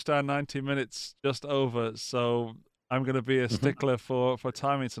have reached our 90 minutes just over, so I'm going to be a stickler for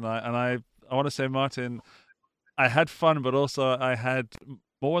timing tonight. And I want to say, Martin, I had fun, but also I had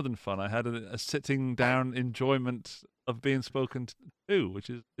more than fun. I had a sitting down enjoyment of being spoken to, which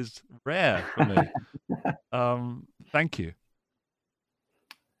is rare for me. Thank you.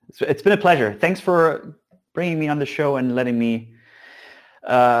 It's been a pleasure. Thanks for bringing me on the show and letting me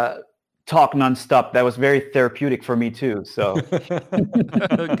talk nonstop. That was very therapeutic for me too. So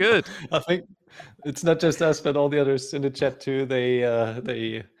good. I think it's not just us, but all the others in the chat too.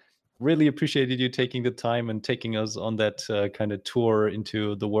 They really appreciated you taking the time and taking us on that kind of tour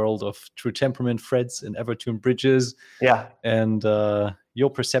into the world of True Temperament, frets, and Evertune bridges. Yeah, and your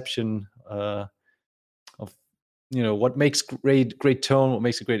perception of what makes great tone, what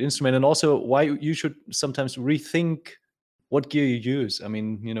makes a great instrument, and also why you should sometimes rethink what gear you use. I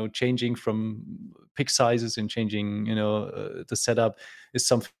mean, changing from pick sizes and changing, the setup is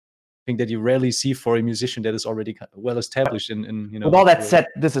something that you rarely see for a musician that is already well established in With all that said,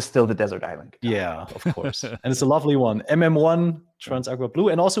 this is still the Desert Island. Yeah, of course. And it's a lovely one. MM1 Trans-Aqua Blue.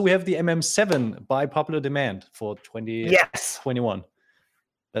 And also we have the MM7 by popular demand for 2021.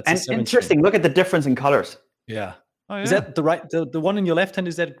 That's and interesting. Look at the difference in colors. Yeah. Oh, yeah. Is that the one in your left hand?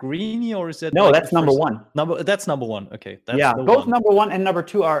 Is that greeny or is that? No, that's number one. That's number one. Okay. That's both number one and number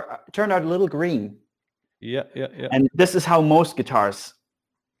two turned out a little green. Yeah. And this is how most guitars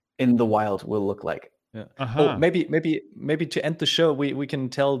in the wild will look like. Yeah. Oh, maybe to end the show, we can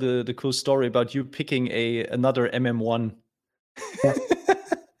tell the cool story about you picking another MM1. Yeah.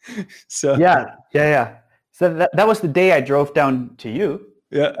 So yeah. So that was the day I drove down to you.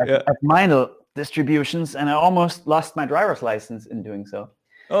 At Meinl Distributions, and I almost lost my driver's license in doing so.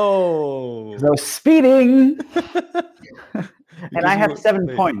 Oh, I was speeding, and I have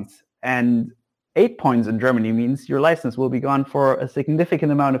 7 points, and 8 points in Germany means your license will be gone for a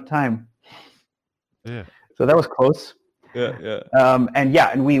significant amount of time. Yeah. So that was close. Yeah.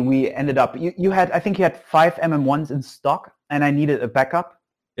 And we ended up. I think you had 5 MM1s in stock, and I needed a backup.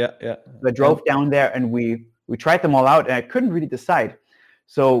 Yeah. So I drove down there, and we tried them all out, and I couldn't really decide.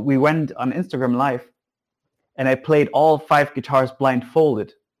 So we went on Instagram Live, and I played all 5 guitars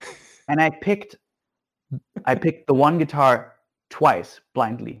blindfolded, and I picked the one guitar twice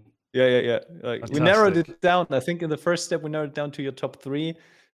blindly. Yeah. We narrowed it down. I think in the first step we narrowed it down to your top 3,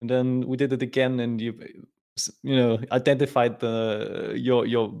 and then we did it again, and you identified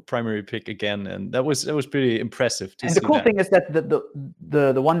your primary pick again, and that was pretty impressive. And the cool thing is that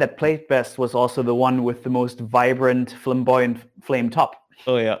the one that played best was also the one with the most vibrant, flamboyant flame top.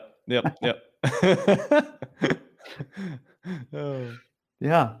 Oh yeah. Yep. Oh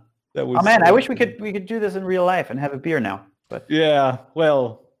yeah. That was, oh man, I wish we could do this in real life and have a beer now. But yeah,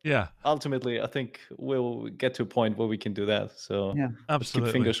 well, yeah. Ultimately, I think we'll get to a point where we can do that. So yeah, absolutely.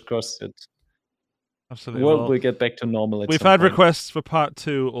 Keep fingers crossed that absolutely the world will get back to normal. We've had requests for part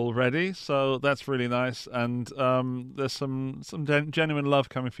 2 already, so that's really nice. And there's some genuine love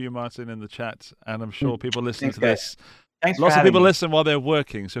coming for you, Martin, in the chat, and I'm sure people listening to this. Thanks Lots of people me. listen while they're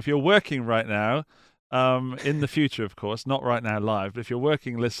working. So if you're working right now, in the future, of course, not right now live, but if you're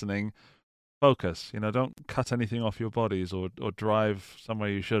working, listening, focus. Don't cut anything off your bodies or drive somewhere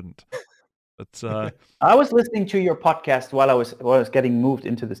you shouldn't. But I was listening to your podcast while I was getting moved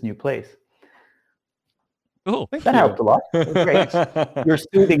into this new place. Cool. That helped a lot. It was great. Your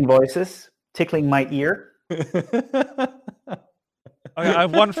soothing voices tickling my ear. I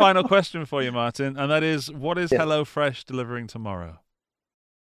have one final question for you, Martin, and that is, what is HelloFresh delivering tomorrow?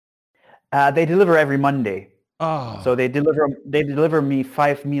 They deliver every Monday. Oh. So they deliver me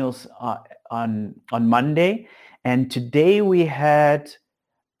 5 meals on Monday, and today we had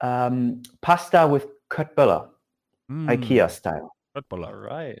pasta with köttbullar, IKEA style. Köttbullar. All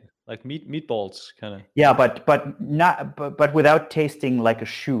right, like meatballs, kind of. Yeah, but without tasting like a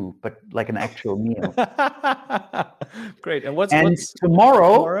shoe, but like an actual meal. Great. And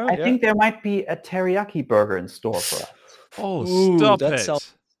tomorrow, I think there might be a teriyaki burger in store for us. Oh, stop it!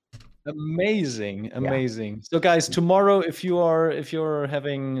 Sounds amazing. Yeah. So guys, tomorrow, if you're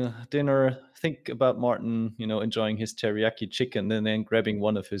having dinner, think about Martin, enjoying his teriyaki chicken, and then grabbing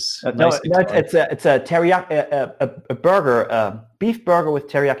one of his. It's a teriyaki, a burger, beef burger with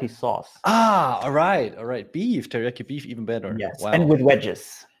teriyaki sauce. Ah, all right, teriyaki beef, even better. Yes, wow. And with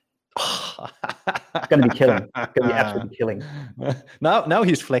wedges. It's gonna be killing. It's gonna be absolutely killing. Now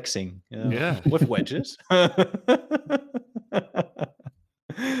he's flexing. Yeah, with wedges.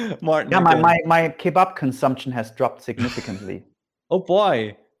 Martin. Yeah, my kebab consumption has dropped significantly. Oh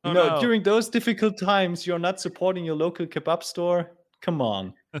boy. No. During those difficult times, you're not supporting your local kebab store? Come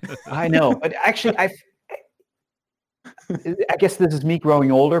on. I know, but actually I guess this is me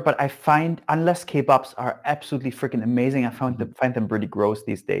growing older, but I find unless kebabs are absolutely freaking amazing, I find them pretty gross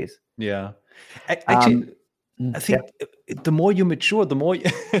these days. Yeah. Actually, I think the more you mature, the more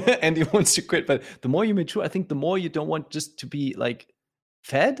Andy wants to quit, but the more you mature, I think the more you don't want just to be like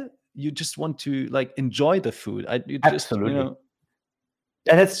fed. You just want to like enjoy the food. Absolutely. You know,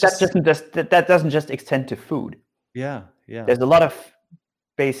 and that doesn't just extend to food. Yeah. There's a lot of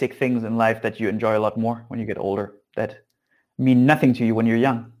basic things in life that you enjoy a lot more when you get older that mean nothing to you when you're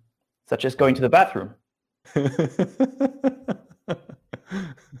young, such as going to the bathroom.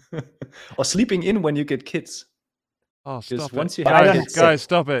 Or sleeping in when you get kids. Oh, stop once it. You have guys,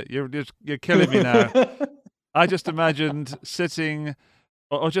 stop it. You're killing me now. I just imagined sitting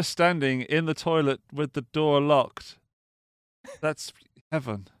or just standing in the toilet with the door locked. That's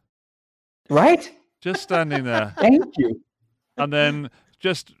heaven. Right? Just standing there. Thank you. And then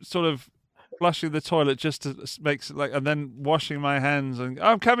just sort of flushing the toilet just to make like, and then washing my hands and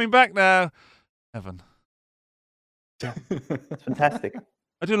I'm coming back now. Heaven. It's fantastic.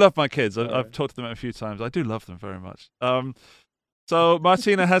 I do love my kids. I've talked to them a few times. I do love them very much. So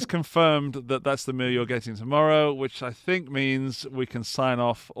Martina has confirmed that that's the meal you're getting tomorrow, which I think means we can sign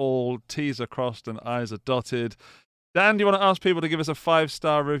off. All T's are crossed and I's are dotted. Dan, do you want to ask people to give us a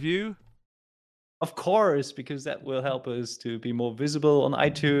 5-star review? Of course, because that will help us to be more visible on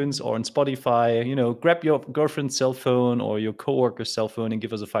iTunes or on Spotify. You know, grab your girlfriend's cell phone or your coworker's cell phone and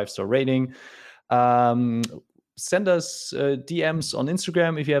give us a 5-star rating. Send us DMs on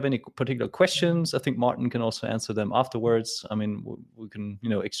Instagram if you have any particular questions. I think Martin can also answer them afterwards. I mean, we can,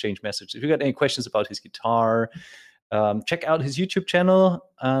 exchange messages. If you got any questions about his guitar, check out his YouTube channel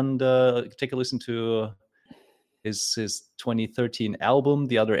and take a listen to his 2013 album,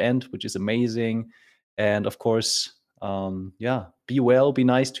 The Other End, which is amazing. And of course, be well, be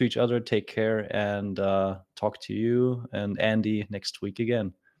nice to each other, take care, and talk to you and Andy next week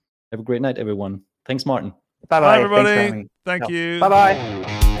again. Have a great night, everyone. Thanks, Martin. Bye-bye. Bye, everybody. Thank you.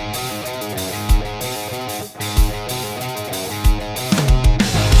 Bye-bye.